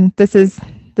again, this is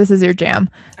your jam.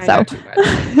 I know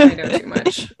too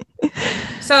much.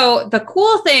 So the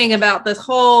cool thing about this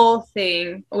whole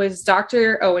thing was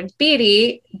Dr. Owen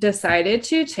Beatty decided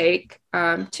to take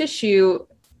tissue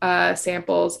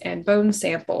samples and bone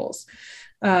samples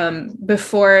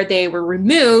before they were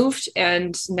removed,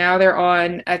 and now they're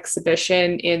on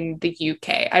exhibition in the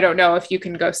UK. I don't know if you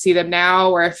can go see them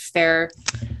now or if they're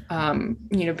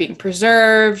being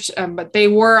preserved, but they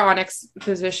were on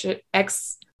exhibition at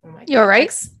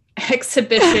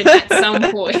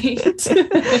some point.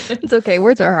 It's okay.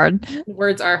 Words are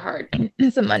hard.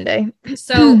 It's a Monday.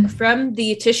 So from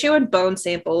the tissue and bone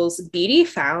samples, Beatty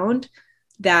found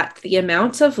that the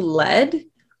amount of lead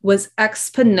was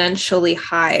exponentially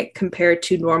high compared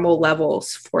to normal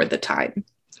levels for the time.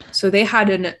 So they had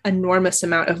an enormous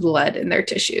amount of lead in their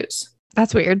tissues.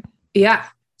 That's weird. Yeah.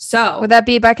 So would that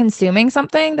be by consuming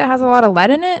something that has a lot of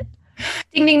lead in it?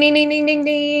 Ding, ding, ding, ding, ding, ding,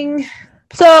 ding.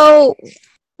 So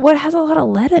what has a lot of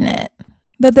lead in it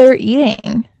that they're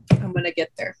eating? I'm going to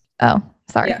get there. Oh,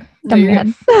 sorry. Yeah. Dumb your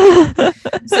head.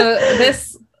 So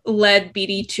this led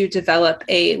Beatty to develop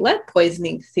a lead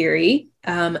poisoning theory.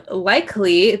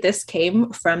 Likely this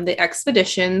came from the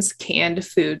expedition's canned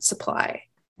food supply.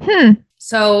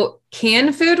 So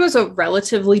canned food was a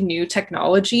relatively new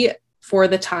technology for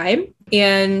the time.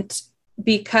 And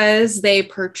because they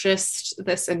purchased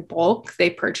this in bulk,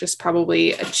 they purchased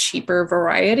probably a cheaper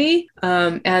variety.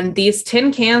 And these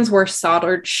tin cans were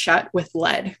soldered shut with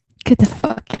lead. Get the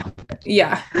fuck out.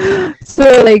 Yeah.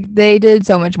 So like they did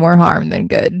so much more harm than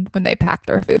good when they packed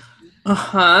their food.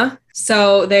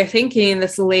 So they're thinking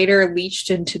this later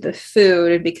leached into the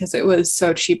food, and because it was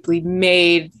so cheaply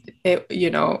made, it,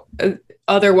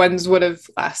 other ones would have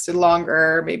lasted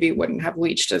longer, maybe wouldn't have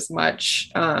leached as much.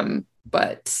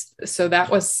 But so that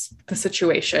was the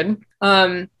situation.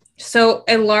 So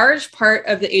a large part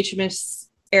of the HMS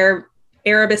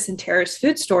Erebus and Terrace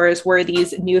food stores were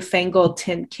these newfangled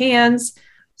tin cans.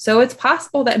 So it's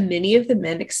possible that many of the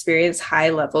men experienced high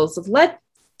levels of lead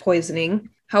poisoning.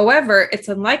 However, it's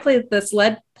unlikely that this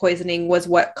lead poisoning was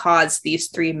what caused these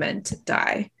 3 men to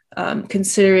die,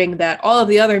 considering that all of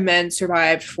the other men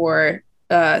survived for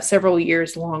several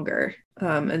years longer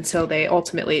until they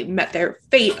ultimately met their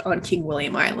fate on King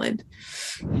William Island.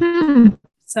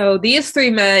 So these 3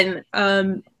 men,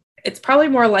 it's probably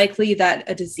more likely that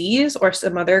a disease or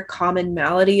some other common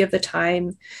malady of the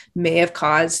time may have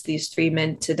caused these 3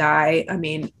 men to die. I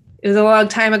mean, it was a long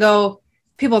time ago.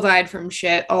 People died from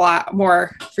shit a lot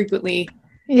more frequently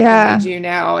than they do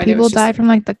now. And people died from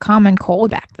like the common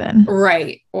cold back then.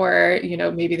 Right. Or,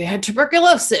 maybe they had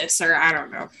tuberculosis, or I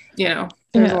don't know,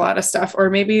 there's a lot of stuff.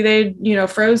 Or maybe they,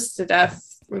 froze to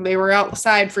death when they were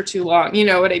outside for too long. You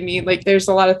know what I mean? Like there's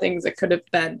a lot of things that could have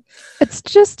been. It's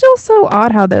just still so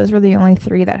odd how those were the only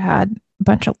 3 that had a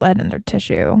bunch of lead in their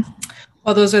tissue.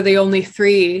 Well, those are the only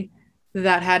 3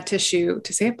 that had tissue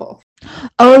to sample.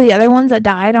 Oh, the other ones that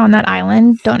died on that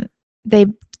island, they're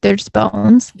just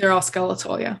bones? They're all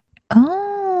skeletal, yeah.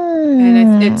 Oh.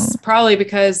 And it's probably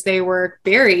because they were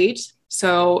buried,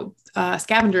 so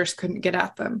scavengers couldn't get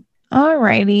at them.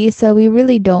 Alrighty, so we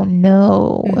really don't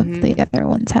know if the other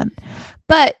ones had.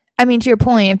 But, I mean, to your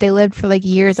point, if they lived for like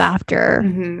years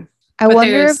after, I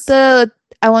wonder if the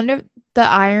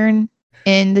iron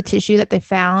in the tissue that they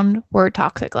found were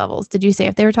toxic levels. Did you say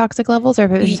if they were toxic levels or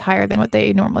if it was just higher than what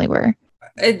they normally were?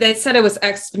 They said it was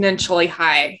exponentially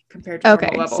high compared to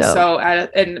normal levels. So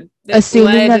and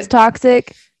assuming that's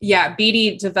toxic. Yeah,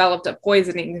 Beatty developed a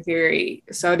poisoning theory,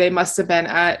 so they must have been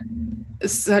at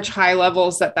such high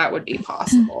levels that would be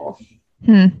possible.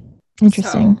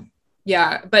 Interesting. So,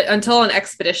 yeah, but until an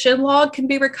expedition log can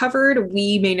be recovered,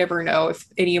 we may never know if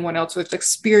anyone else was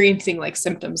experiencing like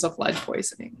symptoms of lead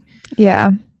poisoning.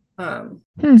 Yeah.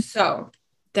 So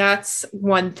that's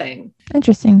one thing.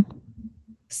 Interesting.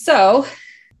 So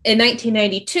in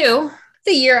 1992,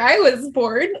 the year I was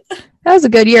born. That was a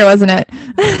good year, wasn't it?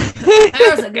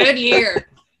 That was a good year.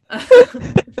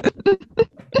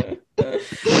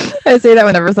 I say that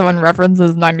whenever someone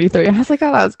references 93. I was like,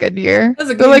 oh, that was a good year. That was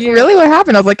a They're good like, year. really? What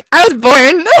happened? I was like, I was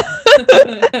born.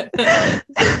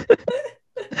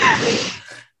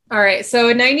 All right. So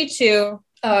in 92,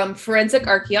 forensic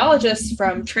archaeologists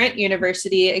from Trent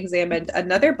University examined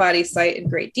another body site in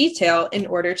great detail in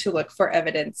order to look for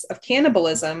evidence of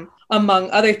cannibalism, among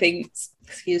other things,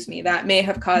 that may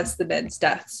have caused the men's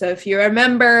death. So if you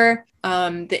remember,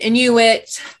 the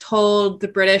Inuit told the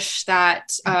British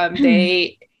that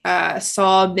they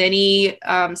saw many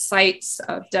sites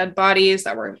of dead bodies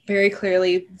that were very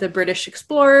clearly the British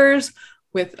explorers,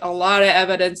 with a lot of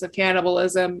evidence of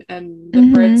cannibalism, and the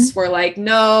Brits were like,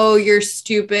 no, you're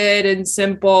stupid and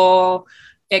simple.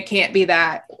 It can't be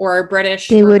that. Or British.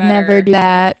 They would never do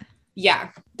that.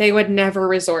 Yeah. They would never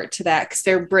resort to that because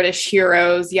they're British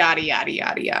heroes, yada, yada,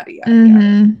 yada, yada, yada,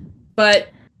 yada. But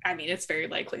I mean, it's very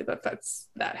likely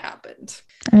that happened.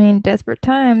 I mean, desperate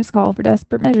times call for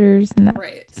desperate measures. And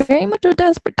that's very much a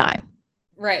desperate time.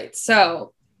 Right.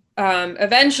 So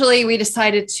eventually we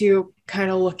decided to kind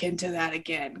of look into that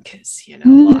again because,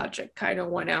 logic kind of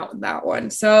went out in that one.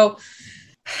 So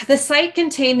the site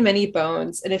contained many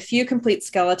bones and a few complete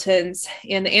skeletons,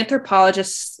 and the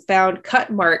anthropologists found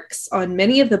cut marks on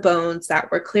many of the bones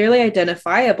that were clearly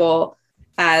identifiable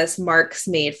as marks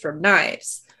made from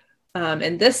knives.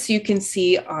 And this you can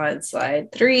see on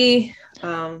slide 3. He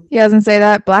doesn't say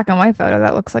that black and white photo.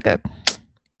 That looks like a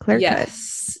clear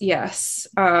yes, cut. Yes.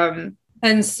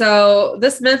 And so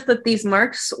this myth that these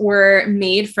marks were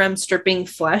made from stripping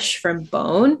flesh from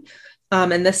bone.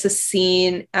 And this is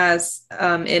seen as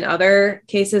in other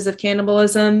cases of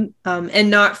cannibalism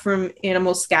and not from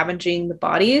animals scavenging the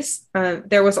bodies.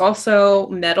 There was also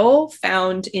metal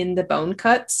found in the bone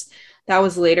cuts that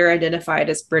was later identified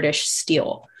as British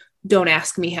steel. Don't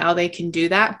ask me how they can do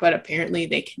that, but apparently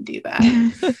they can do that.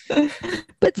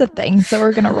 It's a thing, so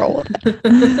we're gonna roll with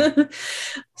it.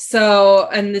 So,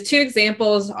 and the 2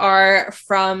 examples are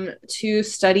from 2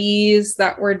 studies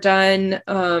that were done.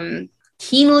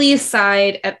 Keenly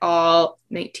Side et al.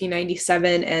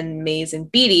 1997 and Mays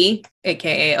and Beatty,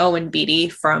 aka Owen Beatty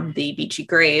from the Beachy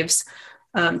Graves,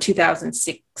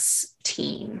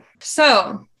 2016.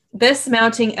 So this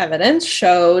mounting evidence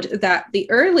showed that the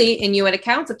early Inuit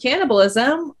accounts of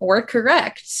cannibalism were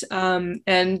correct.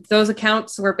 And those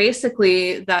accounts were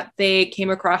basically that they came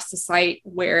across the site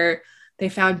where they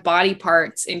found body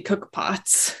parts in cook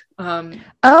pots.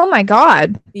 Oh my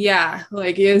God. Yeah,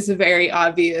 like it was very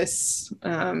obvious.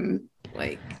 So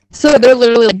they're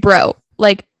literally like, bro,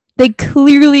 like they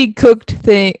clearly cooked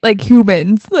things like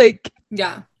humans. Like,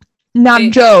 yeah. Not a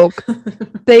joke.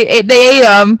 They ate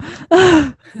them.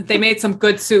 They made some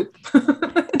good soup.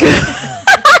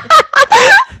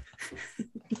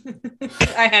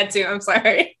 I had to. I'm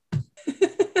sorry.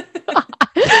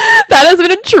 That has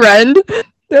been a trend.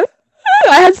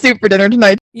 I had soup for dinner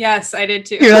tonight. Yes, I did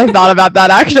too. I thought about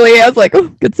that actually. I was like, oh,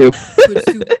 good soup. Good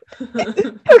soup.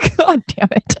 Oh, God damn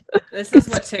it. This is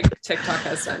what TikTok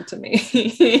has done to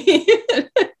me.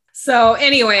 So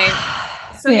anyway,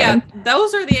 yeah,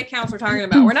 those are the accounts we're talking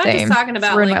about. We're not just talking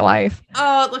about like, my life.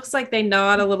 Oh, it looks like they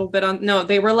gnawed a little bit on. No,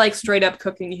 they were like straight up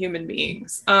cooking human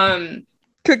beings.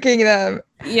 Cooking them.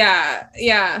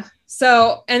 Yeah.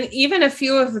 So, and even a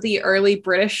few of the early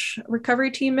British recovery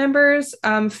team members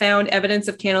found evidence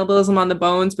of cannibalism on the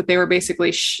bones, but they were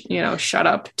basically, shut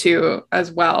up to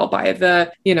as well by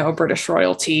the, British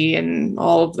royalty and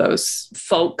all of those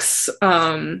folks.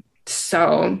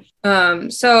 So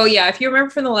yeah, if you remember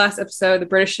from the last episode, the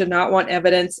British did not want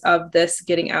evidence of this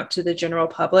getting out to the general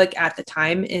public at the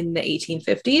time in the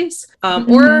 1850s,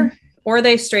 or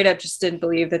they straight up just didn't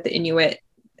believe that the Inuit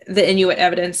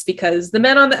evidence, because the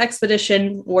men on the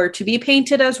expedition were to be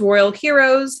painted as royal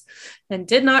heroes and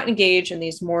did not engage in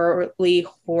these morally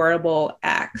horrible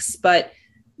acts. But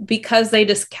because they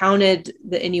discounted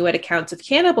the Inuit accounts of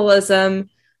cannibalism,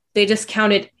 they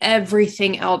discounted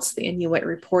everything else the Inuit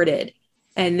reported,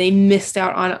 and they missed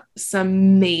out on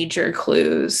some major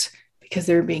clues because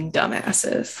they were being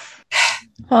dumbasses.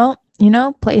 Well,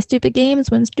 play stupid games,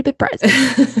 win stupid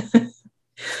prizes.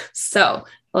 So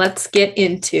let's get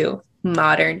into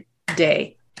modern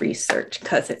day research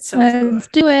because it's so good. Let's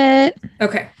do it.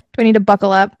 Okay. Do I need to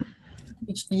buckle up?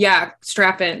 Yeah,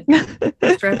 strap in.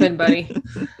 Strap in, buddy.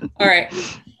 All right.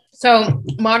 So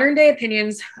modern day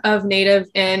opinions of Native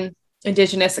and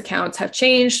Indigenous accounts have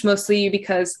changed, mostly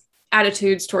because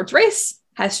attitudes towards race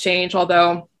has changed,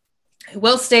 although I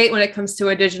will state when it comes to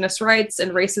Indigenous rights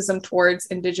and racism towards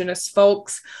Indigenous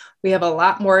folks, we have a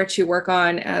lot more to work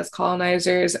on as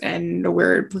colonizers, and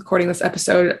we're recording this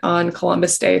episode on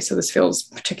Columbus Day, so this feels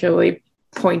particularly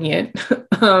poignant.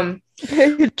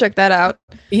 Check that out.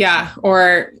 Yeah,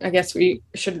 or I guess we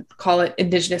should call it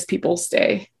Indigenous Peoples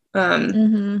Day.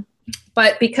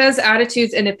 But because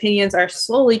attitudes and opinions are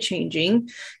slowly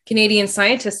changing, Canadian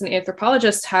scientists and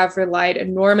anthropologists have relied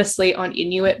enormously on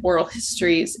Inuit oral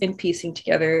histories in piecing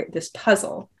together this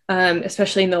puzzle,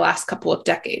 especially in the last couple of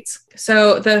decades.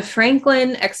 So the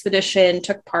Franklin expedition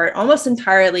took part almost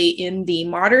entirely in the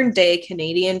modern day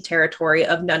Canadian territory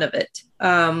of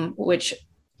Nunavut, which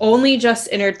only just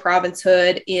entered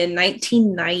provincehood in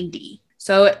 1990.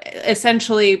 So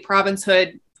essentially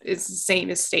provincehood is the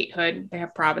same as statehood. They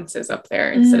have provinces up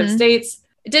there instead of states.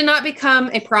 It did not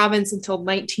become a province until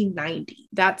 1990.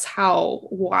 That's how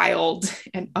wild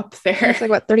and up there. It's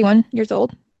like 31 years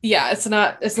old. Yeah, it's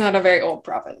not a very old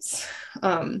province.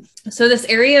 So this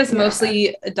area is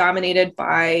mostly dominated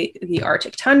by the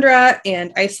Arctic tundra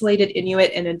and isolated Inuit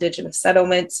and Indigenous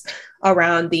settlements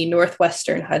around the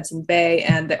northwestern Hudson Bay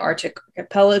and the Arctic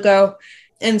archipelago.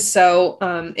 And so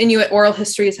Inuit oral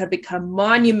histories have become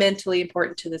monumentally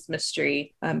important to this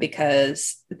mystery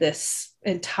because this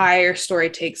entire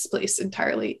story takes place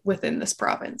entirely within this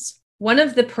province. One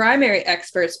of the primary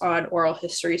experts on oral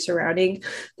history surrounding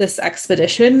this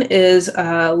expedition is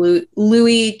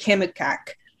Louis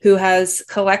Kamukak, who has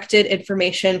collected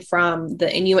information from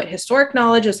the Inuit historic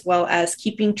knowledge, as well as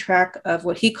keeping track of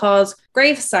what he calls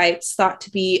grave sites thought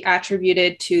to be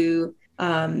attributed to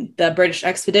the British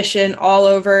expedition all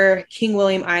over King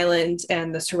William Island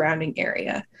and the surrounding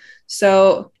area.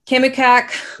 So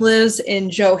Kamikak lives in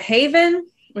Joe Haven,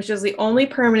 which is the only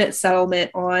permanent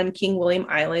settlement on King William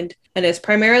Island and is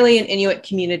primarily an Inuit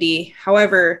community.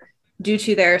 However, due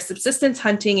to their subsistence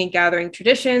hunting and gathering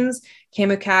traditions,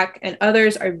 Kamikak and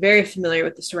others are very familiar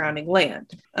with the surrounding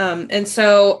land. And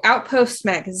so Outpost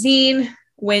magazine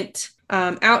went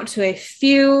out to a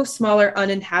few smaller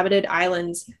uninhabited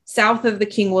islands south of the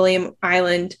King William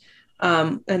Island,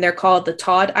 and they're called the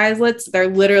Todd Islets. They're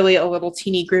literally a little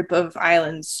teeny group of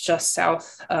islands just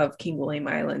south of King William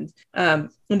Island.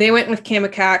 They went with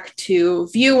Kamikak to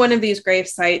view one of these grave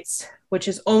sites, which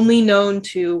is only known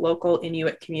to local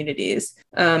Inuit communities.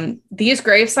 These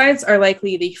grave sites are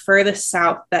likely the furthest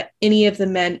south that any of the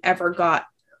men ever got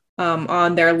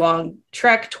on their long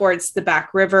trek towards the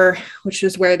Back River, which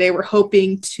is where they were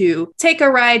hoping to take a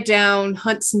ride down,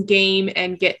 hunt some game,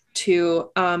 and get to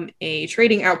a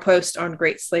trading outpost on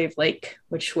Great Slave Lake,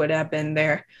 which would have been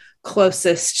their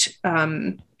closest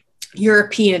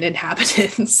European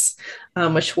inhabitants,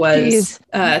 which was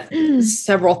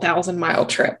several thousand-mile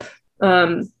trip.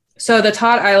 So the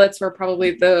Todd Islets were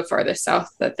probably the farthest south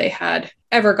that they had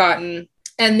ever gotten.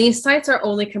 And these sites are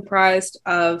only comprised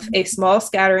of a small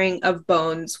scattering of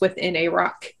bones within a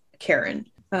rock cairn.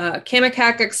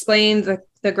 Kamikak explained that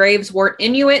the graves weren't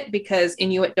Inuit because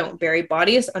Inuit don't bury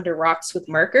bodies under rocks with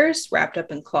markers wrapped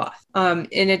up in cloth.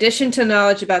 In addition to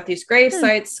knowledge about these grave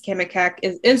sites, Kamikak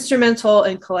is instrumental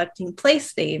in collecting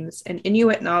place names and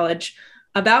Inuit knowledge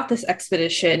about this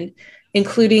expedition,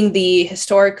 including the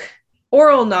historic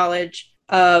oral knowledge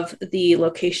of the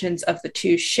locations of the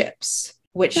two ships,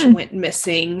 which went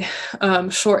missing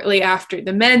shortly after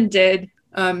the men did,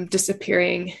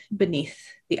 disappearing beneath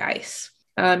the ice.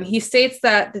 He states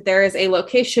that there is a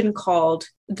location called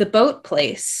the Boat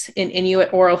Place in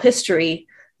Inuit oral history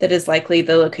that is likely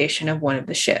the location of one of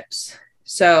the ships.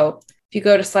 So if you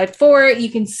go to slide 4, you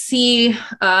can see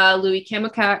Louis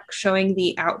Kamikak showing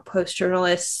the outpost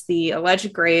journalists the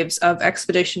alleged graves of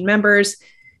expedition members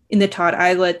in the Todd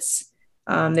Islets.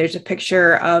 There's a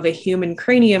picture of a human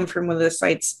cranium from one of the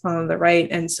sites on the right.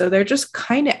 And so they're just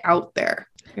kind of out there.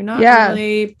 You're not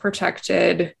really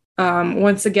protected.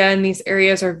 Once again, these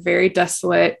areas are very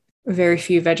desolate, very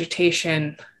few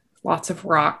vegetation, lots of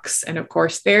rocks. And of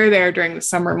course, they're there during the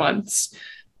summer months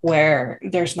where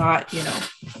there's not,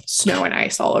 snow and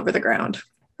ice all over the ground.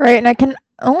 Right. And I can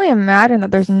only imagine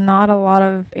that there's not a lot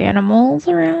of animals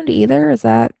around either. Is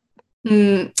that?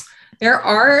 There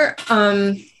are,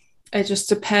 it just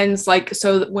depends.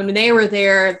 So when they were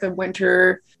there, the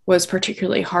winter was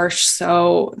particularly harsh.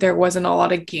 So there wasn't a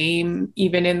lot of game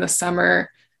even in the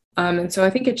summer. And so I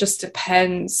think it just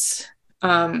depends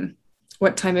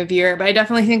what time of year, but I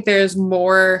definitely think there's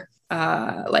more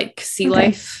sea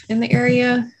life in the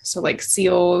area. So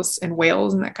seals and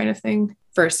whales and that kind of thing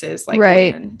versus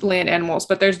land animals.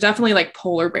 But there's definitely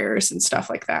polar bears and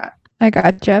stuff like that. I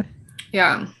gotcha.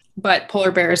 Yeah. But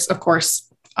polar bears, of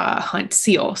course, hunt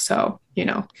seal. So,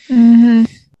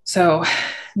 so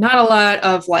not a lot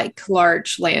of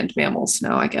large land mammals.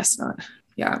 No, I guess not.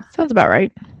 Yeah. Sounds about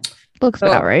right. Looks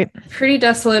about right. Pretty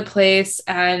desolate place.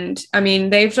 And I mean,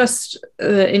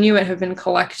 the Inuit have been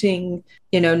collecting,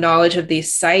 knowledge of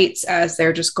these sites as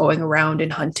they're just going around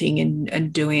and hunting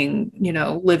and doing,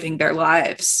 living their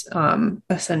lives,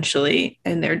 essentially.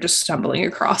 And they're just stumbling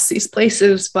across these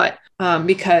places. But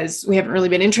because we haven't really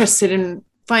been interested in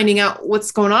finding out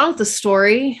what's going on with the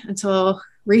story until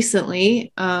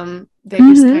recently, they've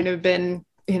just kind of been,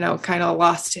 kind of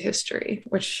lost to history,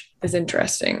 which is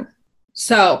interesting.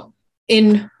 So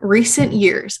in recent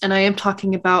years, and I am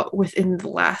talking about within the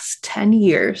last 10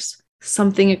 years,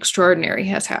 something extraordinary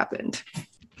has happened.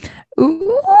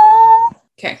 Ooh.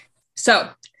 Okay. So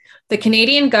the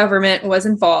Canadian government was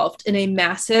involved in a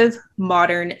massive,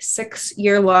 modern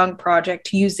 6-year-long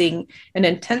project using an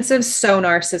intensive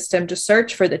sonar system to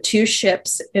search for the two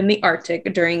ships in the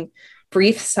Arctic during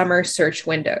brief summer search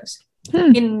windows.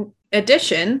 In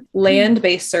addition,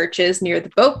 land-based searches near the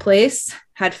Boat Place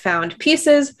had found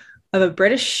pieces of a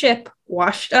British ship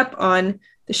washed up on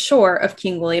the shore of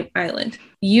King William Island.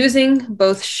 Using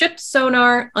both ship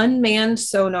sonar, unmanned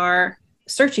sonar,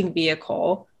 searching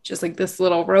vehicle, just this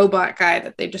little robot guy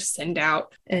that they just send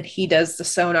out, and he does the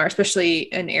sonar, especially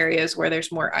in areas where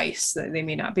there's more ice that they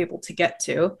may not be able to get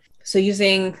to. So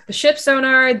using the ship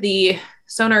sonar, the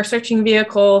sonar searching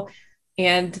vehicle,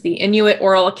 and the Inuit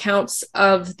oral accounts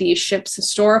of the ship's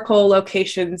historical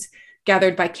locations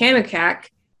gathered by Kamikak,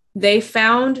 They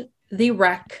found the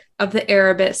wreck of the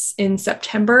Erebus in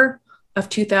September of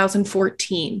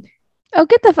 2014. Oh,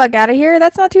 get the fuck out of here.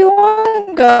 That's not too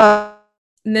long ago.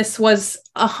 And this was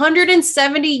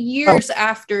 170 years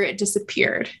after it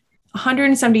disappeared.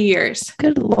 170 years.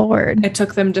 Good Lord. It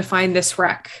took them to find this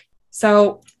wreck.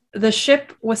 So the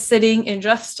ship was sitting in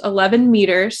just 11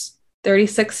 meters,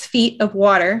 36 feet of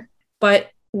water, but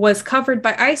was covered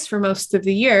by ice for most of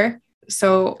the year.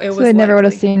 So it was. So they never would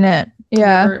have seen it.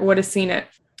 Yeah. Never would have seen it.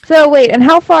 So wait, and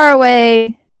how far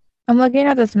away? I'm looking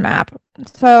at this map.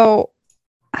 So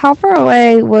how far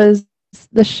away was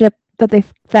the ship that they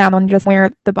found just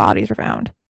where the bodies were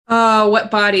found?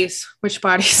 What bodies? Which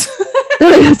bodies?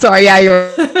 Sorry, yeah,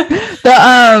 you're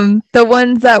the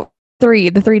ones that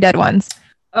the three dead ones.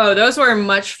 Oh, those were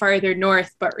much farther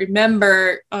north, but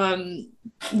remember,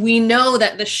 we know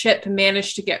that the ship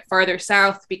managed to get farther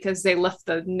south because they left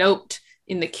the note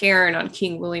in the cairn on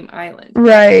King William Island.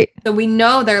 Right. So we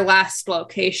know their last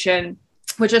location,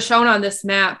 which is shown on this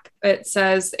map. It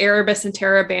says Erebus and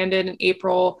Terra abandoned in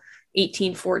April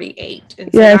 1848.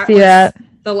 And so I see that.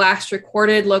 The last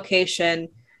recorded location.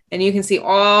 And you can see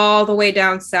all the way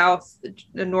down south,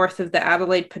 north of the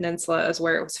Adelaide Peninsula is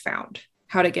where it was found.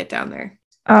 How to get down there.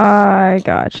 I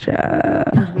gotcha.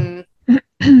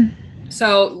 Mm-hmm.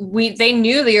 So they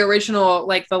knew the original,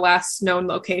 like the last known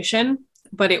location,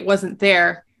 but it wasn't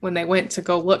there when they went to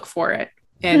go look for it.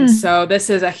 And so this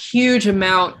is a huge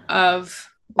amount of...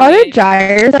 Are there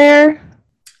gyres there?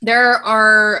 There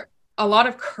are a lot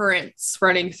of currents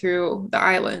running through the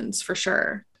islands for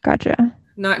sure. Gotcha.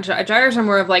 Not gyres are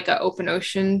more of like an open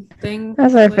ocean thing.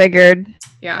 As I figured.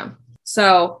 Yeah.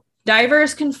 So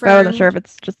divers confirmed. I wasn't sure if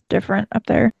it's just different up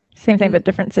there. Same thing, but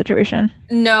different situation.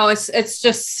 No, it's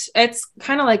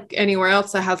kind of like anywhere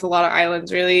else that has a lot of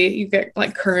islands, really. You get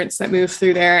like currents that move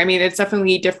through there. I mean, it's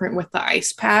definitely different with the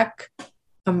ice pack,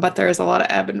 but there's a lot of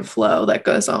ebb and flow that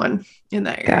goes on in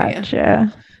that area.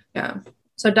 Gotcha. Yeah.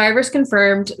 So divers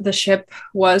confirmed the ship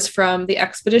was from the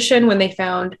expedition when they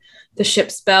found the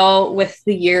ship's bell with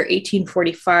the year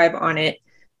 1845 on it,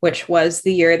 which was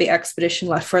the year the expedition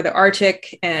left for the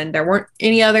Arctic. And there weren't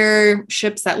any other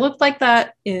ships that looked like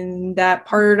that in that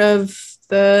part of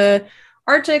the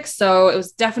Arctic. So it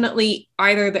was definitely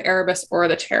either the Erebus or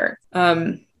the Terror.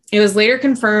 It was later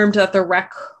confirmed that the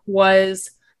wreck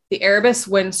was the Erebus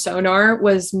when sonar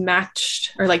was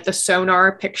matched, or like the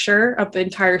sonar picture of the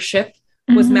entire ship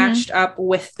was matched up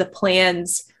with the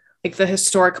plans, like the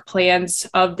historic plans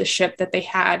of the ship that they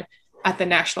had at the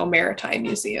National Maritime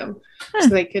Museum. So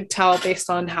they could tell based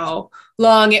on how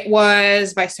long it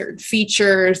was by certain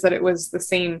features that it was the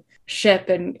same ship.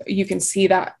 And you can see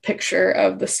that picture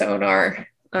of the sonar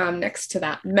next to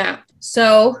that map.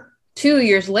 So 2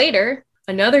 years later,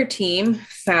 another team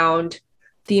found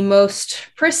the most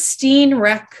pristine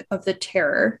wreck of the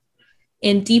Terror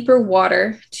in deeper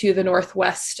water to the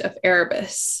northwest of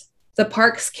Erebus. The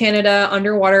Parks Canada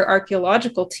Underwater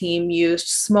Archaeological Team used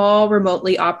small,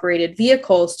 remotely operated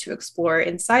vehicles to explore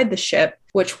inside the ship,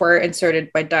 which were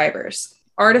inserted by divers.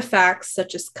 Artifacts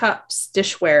such as cups,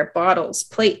 dishware, bottles,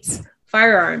 plates,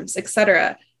 firearms,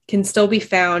 etc., can still be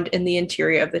found in the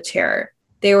interior of the Terror.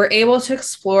 They were able to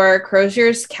explore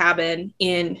Crozier's cabin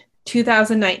in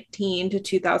 2019 to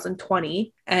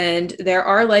 2020, and there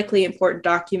are likely important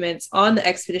documents on the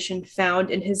expedition found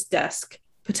in his desk,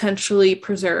 potentially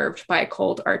preserved by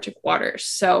cold Arctic waters.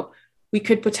 So we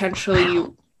could potentially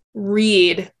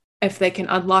read, if they can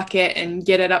unlock it and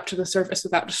get it up to the surface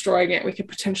without destroying it, we could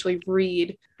potentially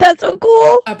read. That's so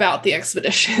cool. About the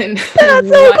expedition. That's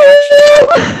so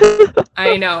cool.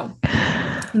 I know.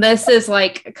 This is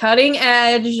like cutting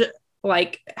edge,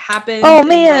 like happened. Oh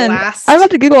man, I'm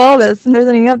about to Google all this and there's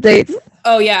any updates.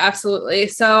 Oh yeah, absolutely.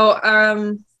 So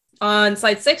on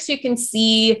slide 6, you can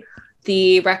see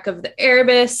the wreck of the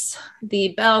Erebus, the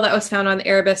bell that was found on the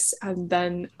Erebus, and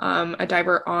then a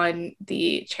diver on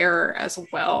the Terror as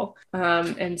well.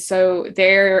 And so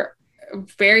they're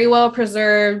very well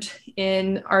preserved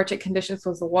in Arctic conditions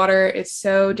because the water is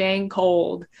so dang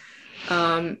cold.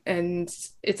 And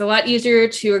it's a lot easier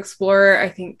to explore, I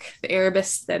think, the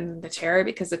Erebus than the Terror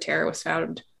because the Terror was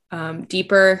found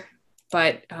deeper,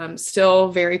 but still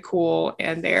very cool.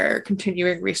 And they're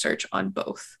continuing research on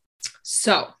both.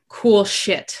 So cool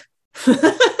shit.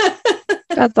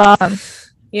 That's awesome.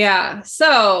 Yeah.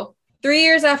 So 3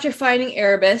 years after finding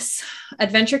Erebus,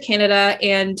 Adventure Canada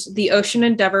and the Ocean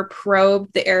Endeavour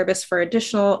probed the Erebus for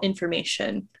additional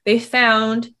information. They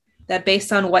found that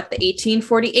based on what the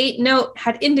 1848 note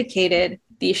had indicated,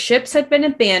 the ships had been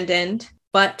abandoned,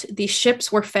 but the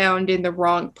ships were found in the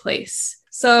wrong place.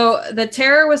 So the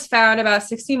Terror was found about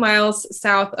 60 miles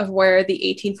south of where the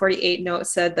 1848 note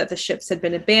said that the ships had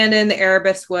been abandoned. The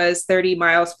Erebus was 30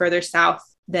 miles further south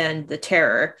than the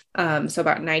Terror, so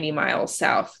about 90 miles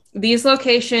south. These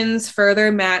locations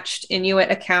further matched Inuit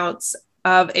accounts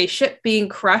of a ship being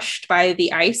crushed by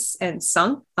the ice and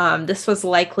sunk. This was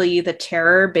likely the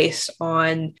Terror based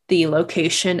on the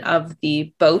location of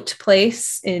the boat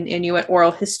place in Inuit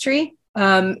oral history.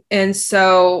 And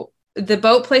so the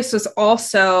boat place was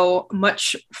also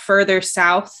much further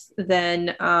south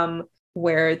than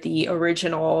where the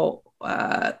original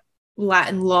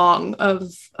Latin long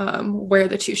of where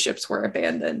the two ships were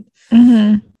abandoned.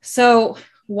 Mm-hmm. So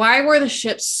why were the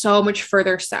ships so much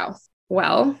further south?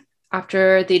 Well,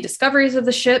 after the discoveries of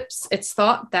the ships, it's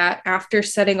thought that after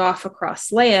setting off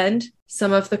across land,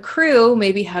 some of the crew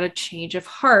maybe had a change of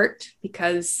heart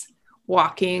because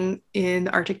walking in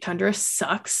Arctic tundra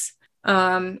sucks.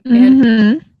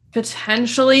 And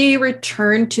potentially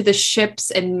returned to the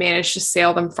ships and managed to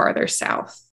sail them farther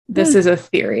south. This is a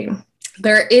theory.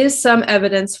 There is some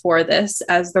evidence for this,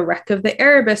 as the wreck of the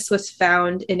Erebus was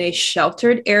found in a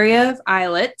sheltered area of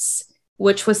islets,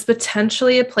 which was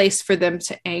potentially a place for them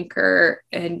to anchor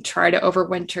and try to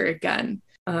overwinter again.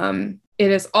 It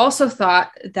is also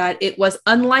thought that it was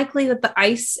unlikely that the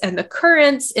ice and the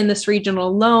currents in this region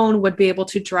alone would be able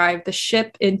to drive the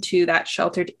ship into that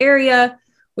sheltered area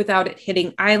without it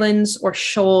hitting islands or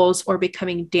shoals or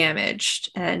becoming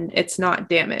damaged. And it's not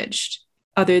damaged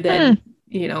other than,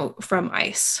 from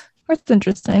ice. That's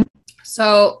interesting.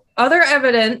 So other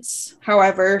evidence,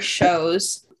 however,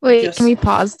 shows... Wait, can we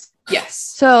pause? Yes.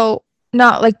 So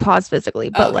not like pause physically,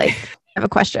 but like... I have a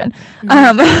question.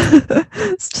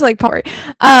 It's just like Polly.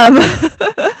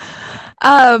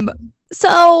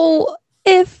 So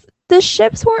if the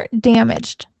ships weren't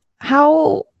damaged,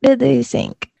 how did they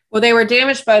sink? Well, they were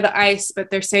damaged by the ice, but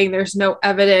they're saying there's no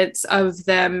evidence of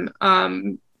them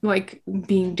like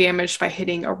being damaged by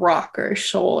hitting a rock or a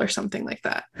shoal or something like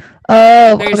that.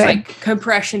 Oh, there's like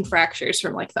compression fractures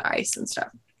from like the ice and stuff.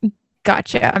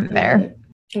 Gotcha. I'm there.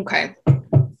 Okay.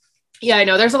 Yeah, I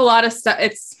know. There's a lot of stuff.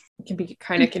 It can be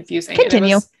kind of confusing.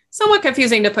 Continue. Somewhat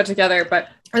confusing to put together, but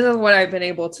this is what I've been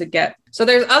able to get. So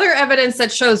there's other evidence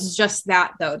that shows just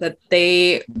that, though, that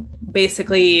they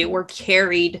basically were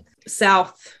carried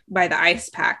south by the ice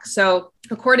pack. So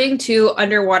according to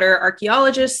underwater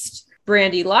archaeologist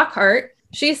Brandy Lockhart,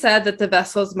 she said that the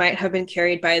vessels might have been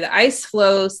carried by the ice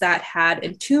flows that had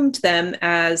entombed them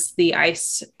as the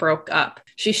ice broke up.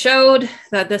 She showed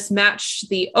that this matched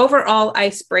the overall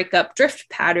ice breakup drift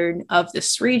pattern of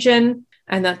this region,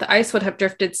 and that the ice would have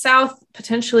drifted south,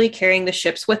 potentially carrying the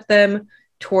ships with them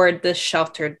toward the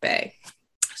sheltered bay.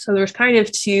 So there's kind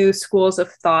of two schools of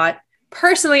thought.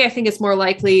 Personally, I think it's more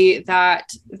likely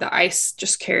that the ice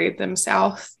just carried them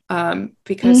south.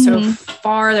 Because so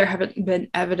far there haven't been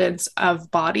evidence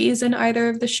of bodies in either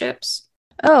of the ships.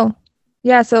 Oh,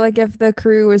 yeah. So like if the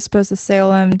crew was supposed to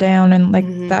sail them down and like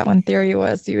that one theory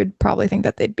was, you would probably think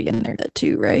that they'd be in there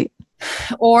too, right?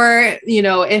 Or,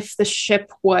 if the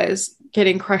ship was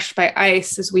getting crushed by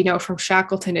ice, as we know from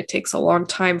Shackleton, it takes a long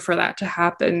time for that to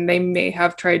happen. They may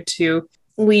have tried to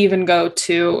leave and go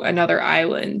to another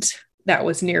island that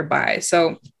was nearby.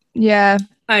 So yeah.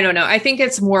 I don't know. I think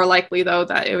it's more likely, though,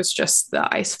 that it was just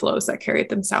the ice flows that carried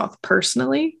them south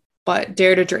personally. But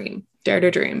dare to dream. Dare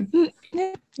to dream.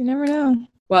 Yeah, you never know.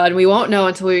 Well, and we won't know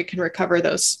until we can recover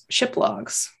those ship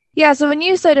logs. Yeah, so when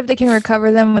you said if they can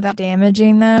recover them without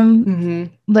damaging them,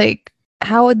 like,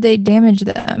 how would they damage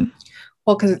them?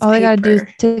 Well, because it's all paper. They gotta do is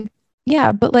to...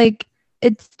 Yeah, but, like,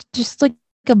 it's just like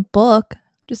a book.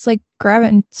 Just, like, grab it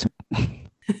and...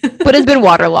 But it's been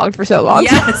waterlogged for so long.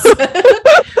 Yes.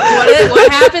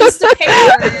 What happens to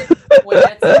paper when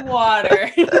it's in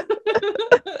water?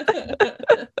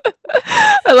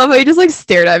 I love how you just like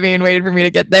stared at me and waited for me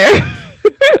to get there.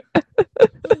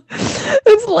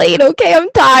 It's late. Okay, I'm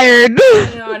tired.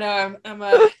 No,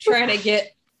 I'm trying to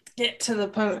get to the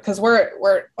point because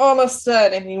we're almost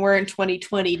done. I mean, we're in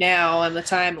 2020 now on the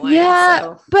timeline. Yeah,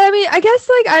 so. But I mean, I guess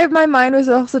like my mind was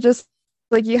also just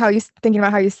like thinking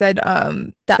about how you said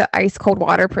that the ice cold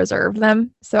water preserved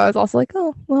them. So I was also like,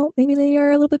 oh, well, maybe they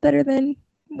are a little bit better than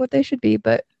what they should be,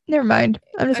 but never mind.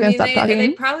 I'm just going to stop talking.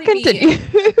 They'd probably be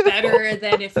better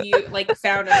than if you like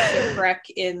found a shipwreck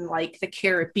in like the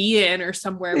Caribbean or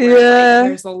somewhere where like,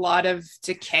 there's a lot of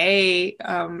decay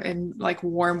and like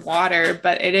warm water,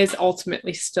 but it is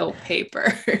ultimately still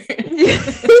paper.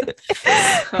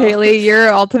 Haley,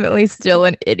 you're ultimately still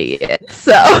an idiot.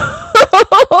 So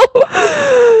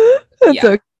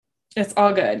yeah, it's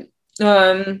all good.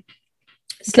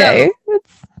 Okay,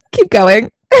 let's keep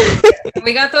going.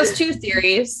 We got those two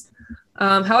theories.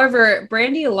 However,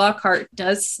 Brandy Lockhart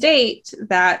does state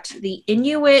that the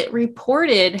Inuit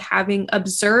reported having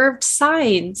observed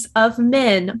signs of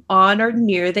men on or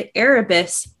near the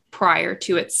Erebus prior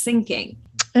to its sinking.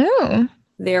 Oh.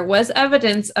 There was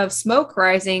evidence of smoke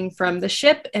rising from the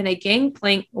ship and a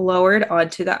gangplank lowered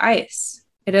onto the ice.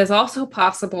 It is also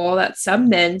possible that some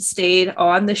men stayed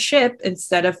on the ship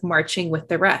instead of marching with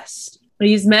the rest.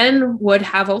 These men would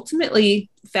have ultimately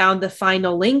found the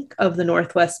final link of the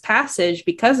Northwest Passage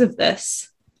because of this,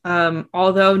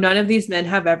 although none of these men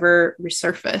have ever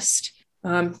resurfaced.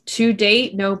 To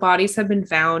date, no bodies have been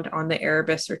found on the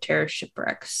Erebus or Terror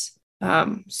shipwrecks.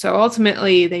 So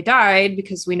ultimately, they died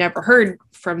because we never heard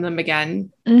from them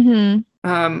again.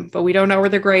 Mm-hmm. But we don't know where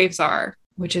their graves are,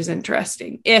 which is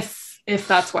interesting, if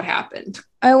that's what happened.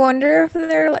 I wonder if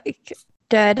they're like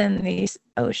dead in the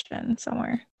ocean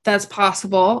somewhere. That's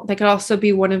possible. They could also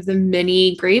be one of the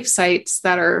many grave sites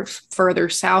that are further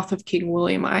south of King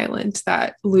William Island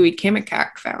that Louis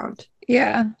Kimmicack found.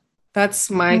 Yeah. That's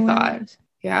my thought.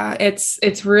 Yeah,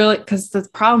 it's really, because the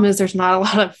problem is there's not a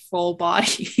lot of full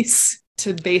bodies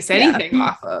to base anything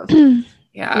off of.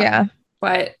 Yeah.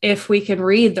 But if we can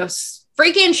read those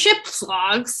freaking ship's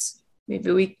logs,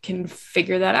 maybe we can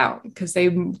figure that out, because they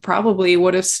probably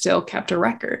would have still kept a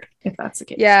record if that's the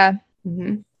case. Yeah.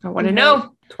 Mm-hmm. I want to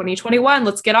know. 2021,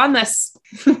 let's get on this.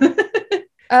 Why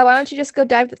don't you just go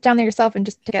dive down there yourself and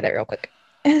just get it real quick?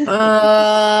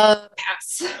 Pass.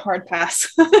 Hard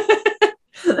pass.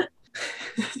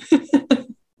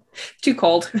 Too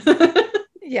cold.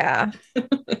 Yeah.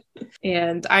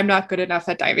 And I'm not good enough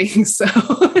at diving, so.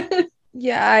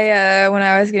 Yeah, when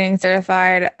I was getting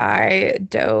certified, I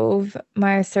dove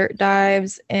my cert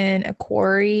dives in a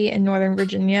quarry in Northern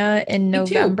Virginia in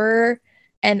November.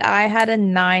 And I had a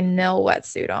 9 mil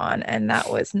wetsuit on, and that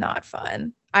was not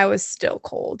fun. I was still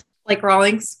cold. Lake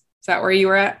Rawlings? Is that where you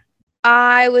were at?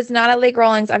 I was not at Lake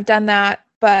Rawlings. I've done that,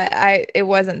 but it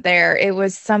wasn't there. It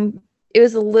was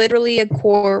literally a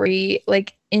quarry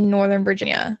like in Northern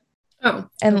Virginia. Oh,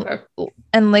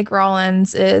 and Lake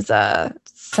Rawlins is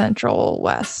central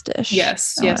west-ish.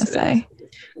 Yes, I say.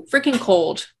 Freaking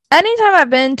cold. Anytime I've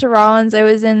been to Rawlins, it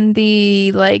was in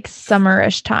the like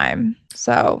summerish time.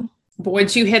 So. But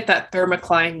once you hit that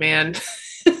thermocline, man,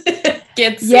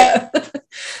 gets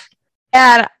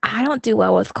and I don't do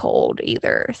well with cold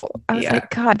either. So I was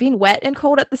like, God, being wet and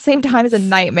cold at the same time is a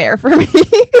nightmare for me.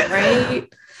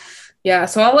 Right? Yeah.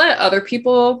 So I'll let other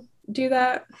people do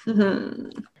that.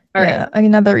 Mm-hmm. All right.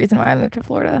 Another reason why I moved to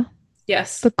Florida.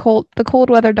 Yes. The cold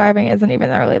weather diving isn't even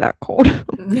really that cold.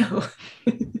 No.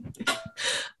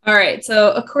 All right.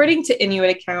 So according to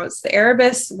Inuit accounts, the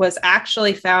Erebus was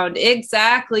actually found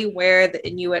exactly where the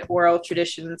Inuit oral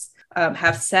traditions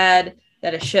have said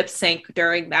that a ship sank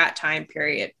during that time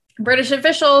period. British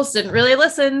officials didn't really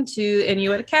listen to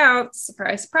Inuit accounts,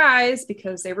 surprise, surprise,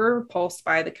 because they were repulsed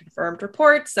by the confirmed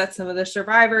reports that some of the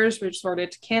survivors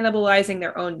resorted to cannibalizing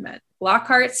their own men.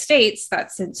 Lockhart states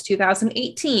that since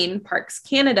 2018, Parks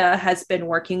Canada has been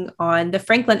working on the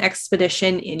Franklin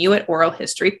Expedition Inuit Oral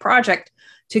History Project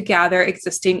to gather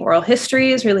existing oral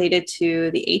histories related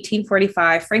to the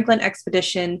 1845 Franklin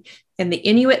Expedition and the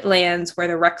Inuit lands where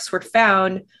the wrecks were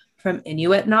found from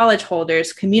Inuit knowledge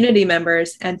holders, community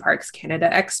members, and Parks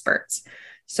Canada experts.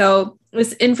 So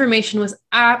this information was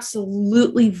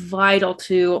absolutely vital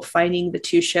to finding the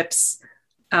two ships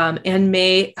and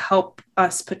may help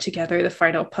us put together the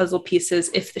final puzzle pieces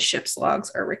if the ship's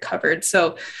logs are recovered.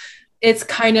 So it's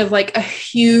kind of like a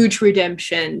huge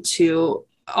redemption to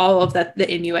all of that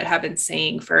the Inuit have been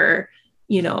saying for,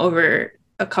 over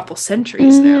a couple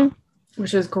centuries now,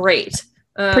 which is great.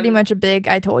 Pretty much a big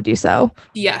I told you so.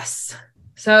 Yes.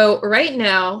 So right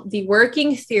now, the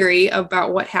working theory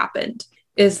about what happened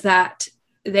is that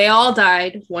they all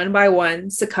died one by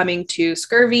one, succumbing to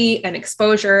scurvy and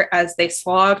exposure as they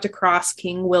slogged across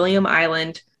King William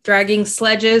Island, dragging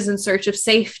sledges in search of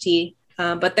safety.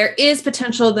 But there is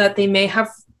potential that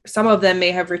some of them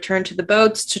may have returned to the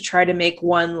boats to try to make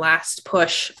one last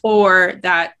push, or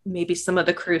that maybe some of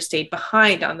the crew stayed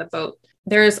behind on the boat.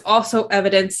 There is also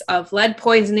evidence of lead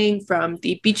poisoning from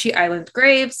the Beechey Island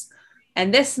graves,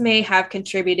 and this may have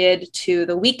contributed to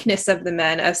the weakness of the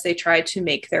men as they tried to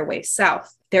make their way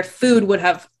south. Their food would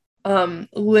have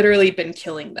literally been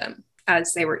killing them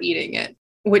as they were eating it,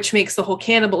 which makes the whole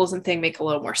cannibalism thing make a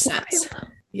little more sense. Wild.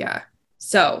 Yeah.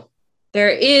 So there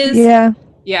is...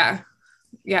 Yeah.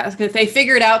 Because they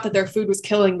figured out that their food was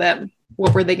killing them.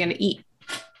 What were they going to eat?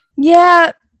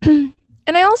 Yeah. And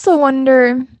I also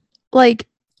wonder, like,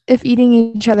 if eating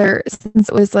each other, since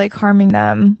it was like harming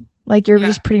them, like you're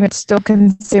just pretty much still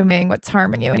consuming what's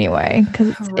harming you anyway,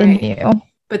 because it's in you.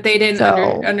 But they didn't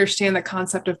understand the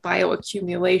concept of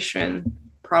bioaccumulation,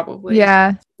 probably.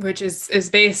 Yeah. Which is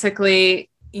basically,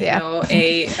 you know,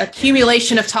 a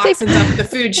accumulation of toxins up the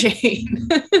food chain.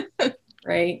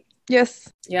 Right?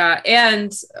 Yes. Yeah.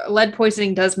 And lead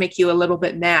poisoning does make you a little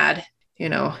bit mad. You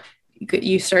know,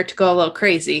 you start to go a little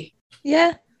crazy.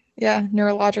 Yeah. Yeah.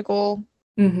 Neurological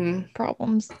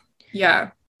problems.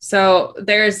 Yeah. So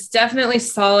there's definitely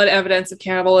solid evidence of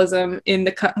cannibalism in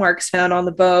the cut marks found on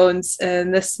the bones.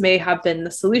 And this may have been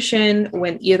the solution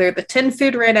when either the tin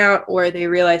food ran out or they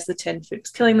realized the tin food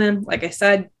was killing them. Like I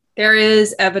said, there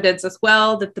is evidence as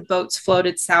well that the boats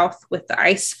floated south with the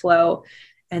ice flow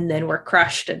and then were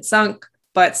crushed and sunk.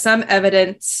 But some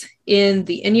evidence in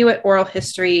the Inuit oral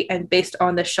history and based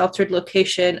on the sheltered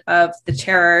location of the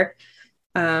Terror,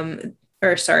 the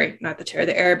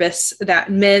Erebus, that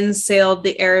men sailed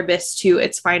the Erebus to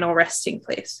its final resting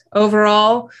place.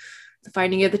 Overall, the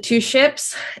finding of the two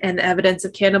ships and the evidence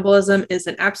of cannibalism is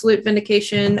an absolute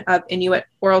vindication of Inuit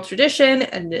oral tradition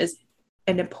and is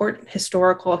an important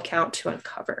historical account to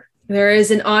uncover. There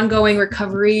is an ongoing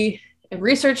recovery and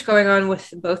research going on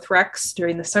with both wrecks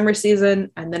during the summer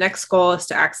season, and the next goal is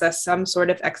to access some sort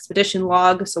of expedition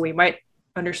log so we might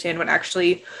understand what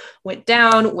actually went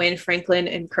down when Franklin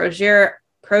and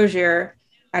Crozier,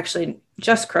 actually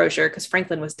just Crozier, because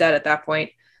Franklin was dead at that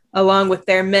point, along with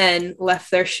their men,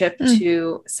 left their ship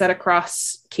to set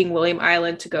across King William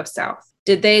Island to go south.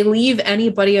 Did they leave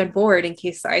anybody on board in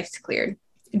case the ice cleared?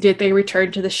 Did they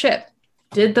return to the ship?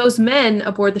 Did those men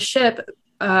aboard the ship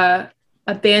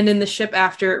abandon the ship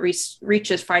after it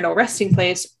reaches final resting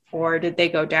place, or did they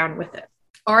go down with it?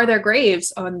 Are there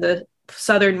graves on the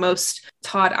southernmost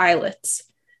Todd Islets?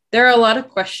 There are a lot of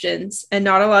questions and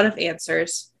not a lot of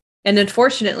answers. And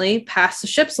unfortunately, past the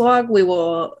ship's log, we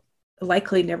will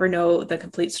likely never know the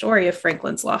complete story of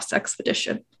Franklin's lost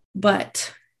expedition.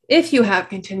 But if you have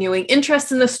continuing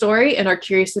interest in the story and are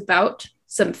curious about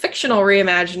some fictional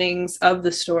reimaginings of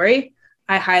the story,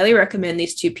 I highly recommend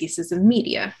these two pieces of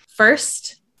media.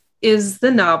 First is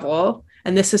the novel,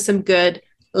 and this is some good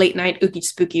late night ooky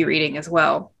spooky reading as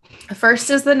well. First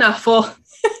is the novel.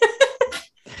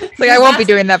 I won't be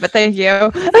doing that, but thank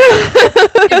you.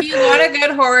 If you want a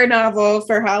good horror novel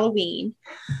for Halloween,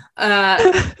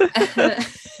 the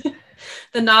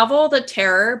novel The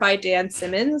Terror by Dan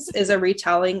Simmons is a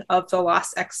retelling of the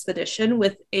Lost Expedition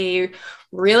with a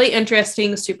really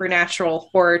interesting supernatural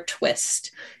horror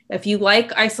twist. If you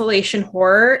like isolation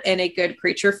horror and a good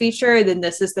creature feature, then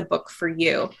this is the book for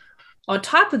you. On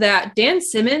top of that, Dan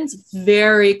Simmons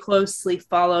very closely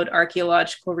followed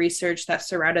archaeological research that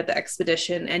surrounded the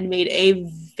expedition and made a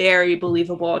very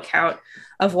believable account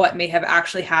of what may have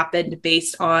actually happened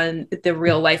based on the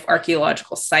real life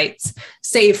archaeological sites,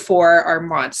 save for our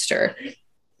monster.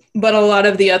 But a lot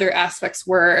of the other aspects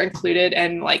were included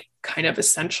and kind of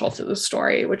essential to the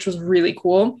story, which was really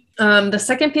cool. The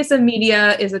second piece of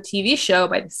media is a TV show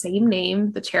by the same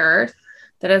name, The Terror,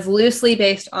 that is loosely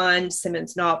based on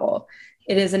Simmons' novel.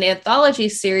 It is an anthology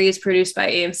series produced by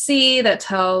AMC that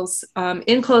tells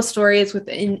in-close stories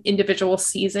within individual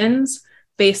seasons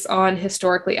based on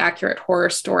historically accurate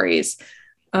horror stories.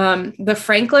 The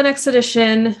Franklin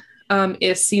Expedition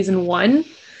is season 1,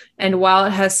 and while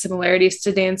it has similarities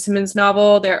to Dan Simmons'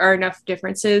 novel, there are enough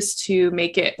differences to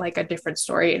make it a different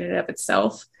story in and of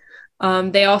itself.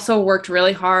 They also worked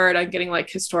really hard on getting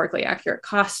historically accurate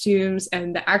costumes,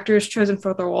 and the actors chosen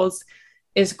for the roles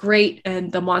is great,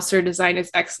 and the monster design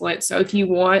is excellent. So if you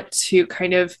want to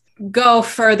kind of go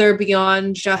further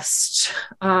beyond just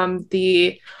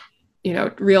the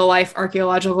real life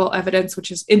archaeological evidence, which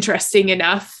is interesting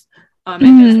enough, and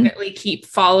definitely keep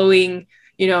following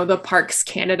the Parks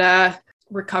Canada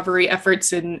recovery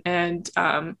efforts and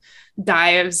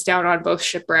dives down on both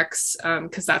shipwrecks,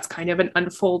 because that's kind of an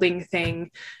unfolding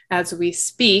thing as we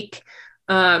speak.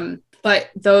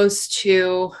 But those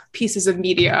two pieces of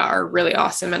media are really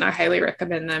awesome, and I highly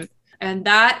recommend them. And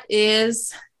that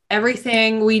is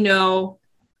everything we know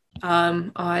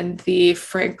on the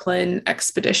Franklin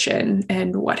expedition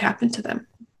and what happened to them.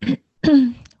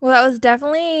 Well, that was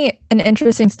definitely an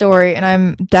interesting story, and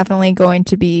I'm definitely going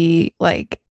to be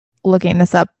looking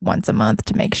this up once a month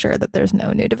to make sure that there's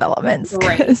no new developments.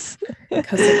 Right.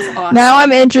 Because it's awesome. Now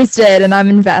I'm interested and I'm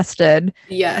invested.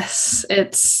 Yes,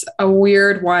 it's a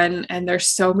weird one, and there's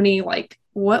so many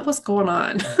what was going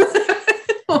on?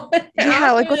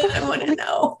 Yeah, what the I want to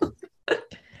know.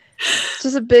 It's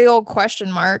just a big old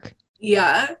question mark.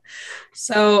 Yeah.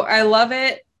 So I love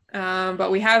it. But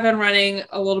we have been running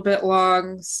a little bit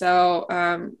long, so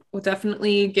we'll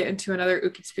definitely get into another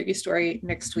ooky spooky story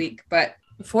next week. But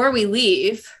before we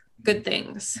leave, good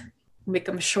things. Make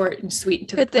them short and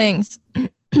sweet. Good things.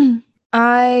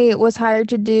 I was hired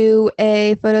to do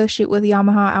a photo shoot with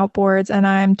Yamaha Outboards, and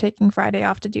I'm taking Friday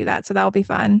off to do that. So that'll be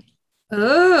fun.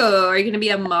 Oh, are you going to be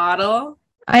a model?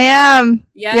 I am.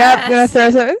 Yes. Yep. Gonna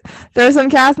throw some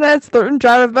cast nets,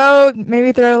 drive a boat,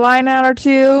 maybe throw a line out or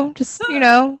two. Just,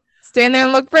 stand there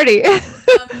and look pretty.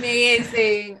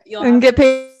 Amazing. And get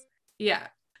paid. Yeah.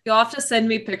 You'll have to send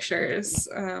me pictures.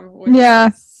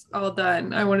 All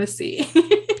done. I want to see.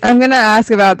 I'm gonna ask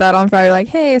about that on Friday. Like,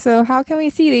 hey, so how can we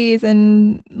see these?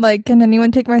 And like, can anyone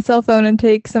take my cell phone and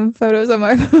take some photos of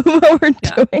my while we're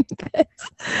doing this?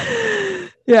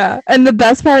 Yeah. And the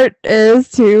best part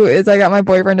is I got my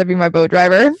boyfriend to be my boat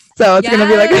driver, so it's gonna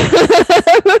be like,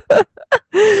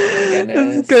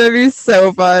 it's gonna be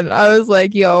so fun. I was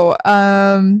like, yo,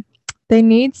 they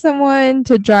need someone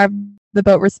to drive the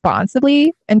boat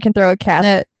responsibly and can throw a cast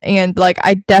net, and like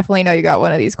I definitely know you got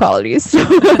one of these qualities. So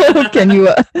can you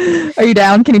are you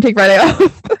down? Can you take Friday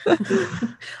off?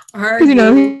 Because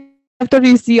he's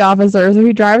FWC officer, so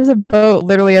he drives a boat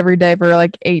literally every day for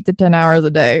like 8 to 10 hours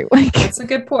a day. Like, that's a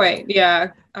good point.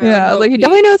 Yeah. Like he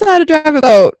definitely knows how to drive a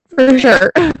boat for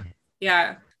sure.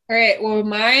 Yeah. All right. Well,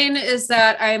 mine is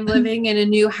that I'm living in a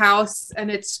new house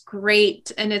and it's great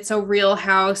and it's a real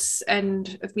house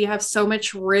and we have so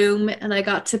much room and I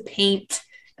got to paint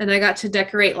and I got to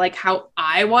decorate like how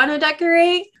I want to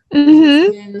decorate.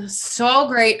 Mm-hmm. And so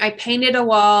great. I painted a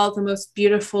wall the most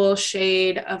beautiful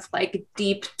shade of like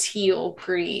deep teal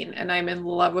green and I'm in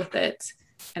love with it.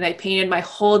 And I painted my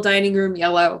whole dining room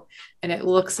yellow and it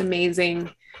looks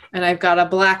amazing. And I've got a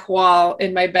black wall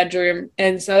in my bedroom.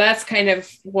 And so that's kind of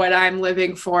what I'm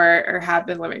living for or have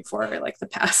been living for like the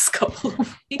past couple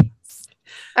of weeks.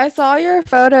 I saw your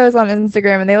photos on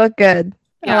Instagram and they look good.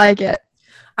 Yeah. I like it.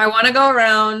 I want to go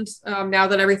around now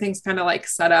that everything's kind of like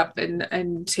set up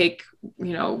and take,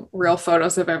 real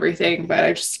photos of everything. But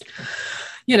I just,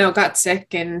 got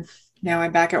sick and now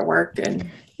I'm back at work.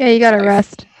 And yeah, you got to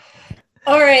rest.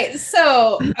 All right.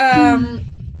 So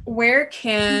where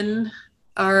can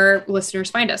our listeners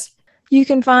find us? You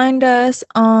can find us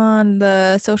on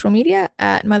the social media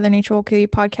at Mother Nature Will Kill You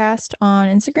Podcast on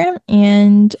Instagram,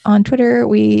 and on Twitter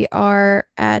we are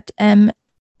at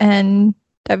MNWKY.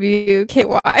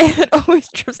 It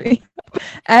always trips me.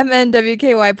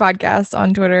 MNWKY Podcast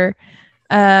on Twitter.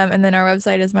 And then our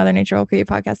website is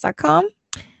mothernaturewillkillyupodcast.com.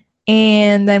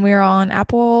 And then we're on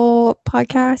Apple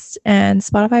Podcasts and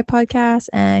Spotify Podcasts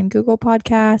and Google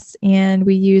Podcasts, and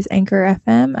we use Anchor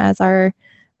FM as our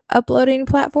uploading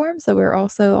platform. So we're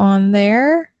also on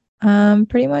there.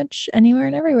 Pretty much anywhere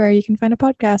and everywhere you can find a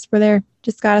podcast, we're there.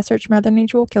 Just gotta search Mother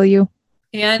Nature Will Kill You.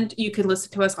 And you can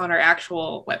listen to us on our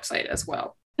actual website as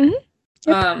well.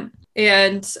 Mm-hmm.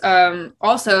 Yep.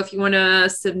 Also, if you want to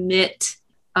submit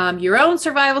your own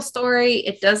survival story,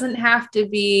 it doesn't have to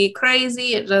be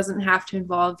crazy. It doesn't have to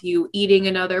involve you eating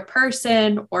another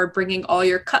person or bringing all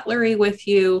your cutlery with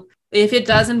you. If it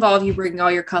does involve you bringing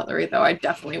all your cutlery, though, I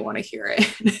definitely want to hear it.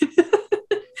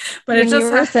 But when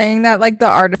you were saying that, like, the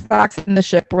artifacts in the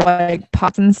ship were like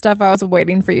pots and stuff, I was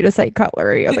waiting for you to say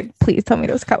cutlery. I was like, please tell me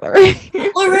those cutlery.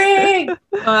 Cutlery!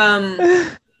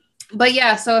 But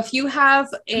yeah, so if you have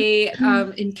a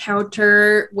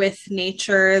encounter with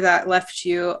nature that left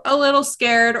you a little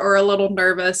scared or a little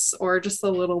nervous or just a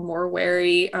little more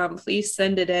wary, please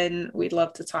send it in. We'd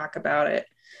love to talk about it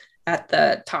at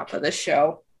the top of the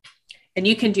show. And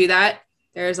you can do that.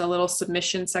 There's a little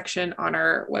submission section on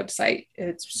our website.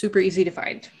 It's super easy to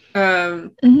find.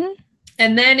 And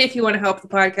then if you want to help the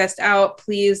podcast out,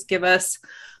 please give us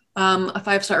a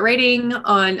 5-star rating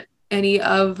on any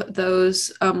of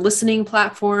those listening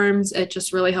platforms. It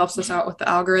just really helps us out with the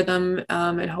algorithm,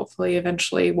 and hopefully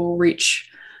eventually we'll reach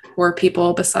more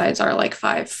people besides our like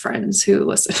 5 friends who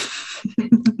listen.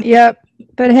 Yep.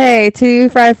 But hey, 2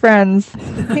 5 friends,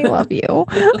 we love you.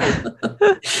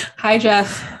 Hi,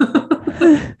 Jeff.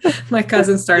 My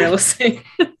cousin started listening.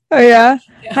 Oh yeah?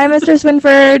 Hi, Mr.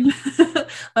 Swinford.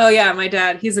 Oh yeah, my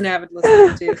dad. He's an avid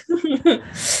listener too.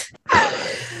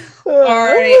 All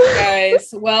right,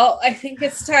 guys. Well, I think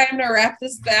it's time to wrap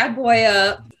this bad boy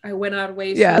up. I went on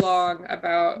way too long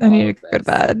about. I need to go to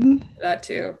bed. That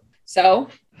too. So,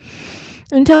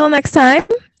 until next time,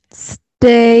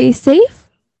 stay safe,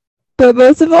 but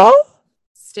most of all,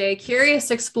 stay curious,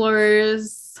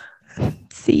 explorers.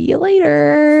 See you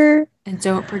later. And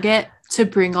don't forget to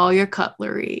bring all your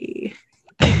cutlery.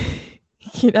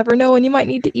 You never know when you might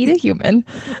need to eat a human.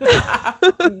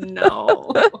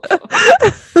 No.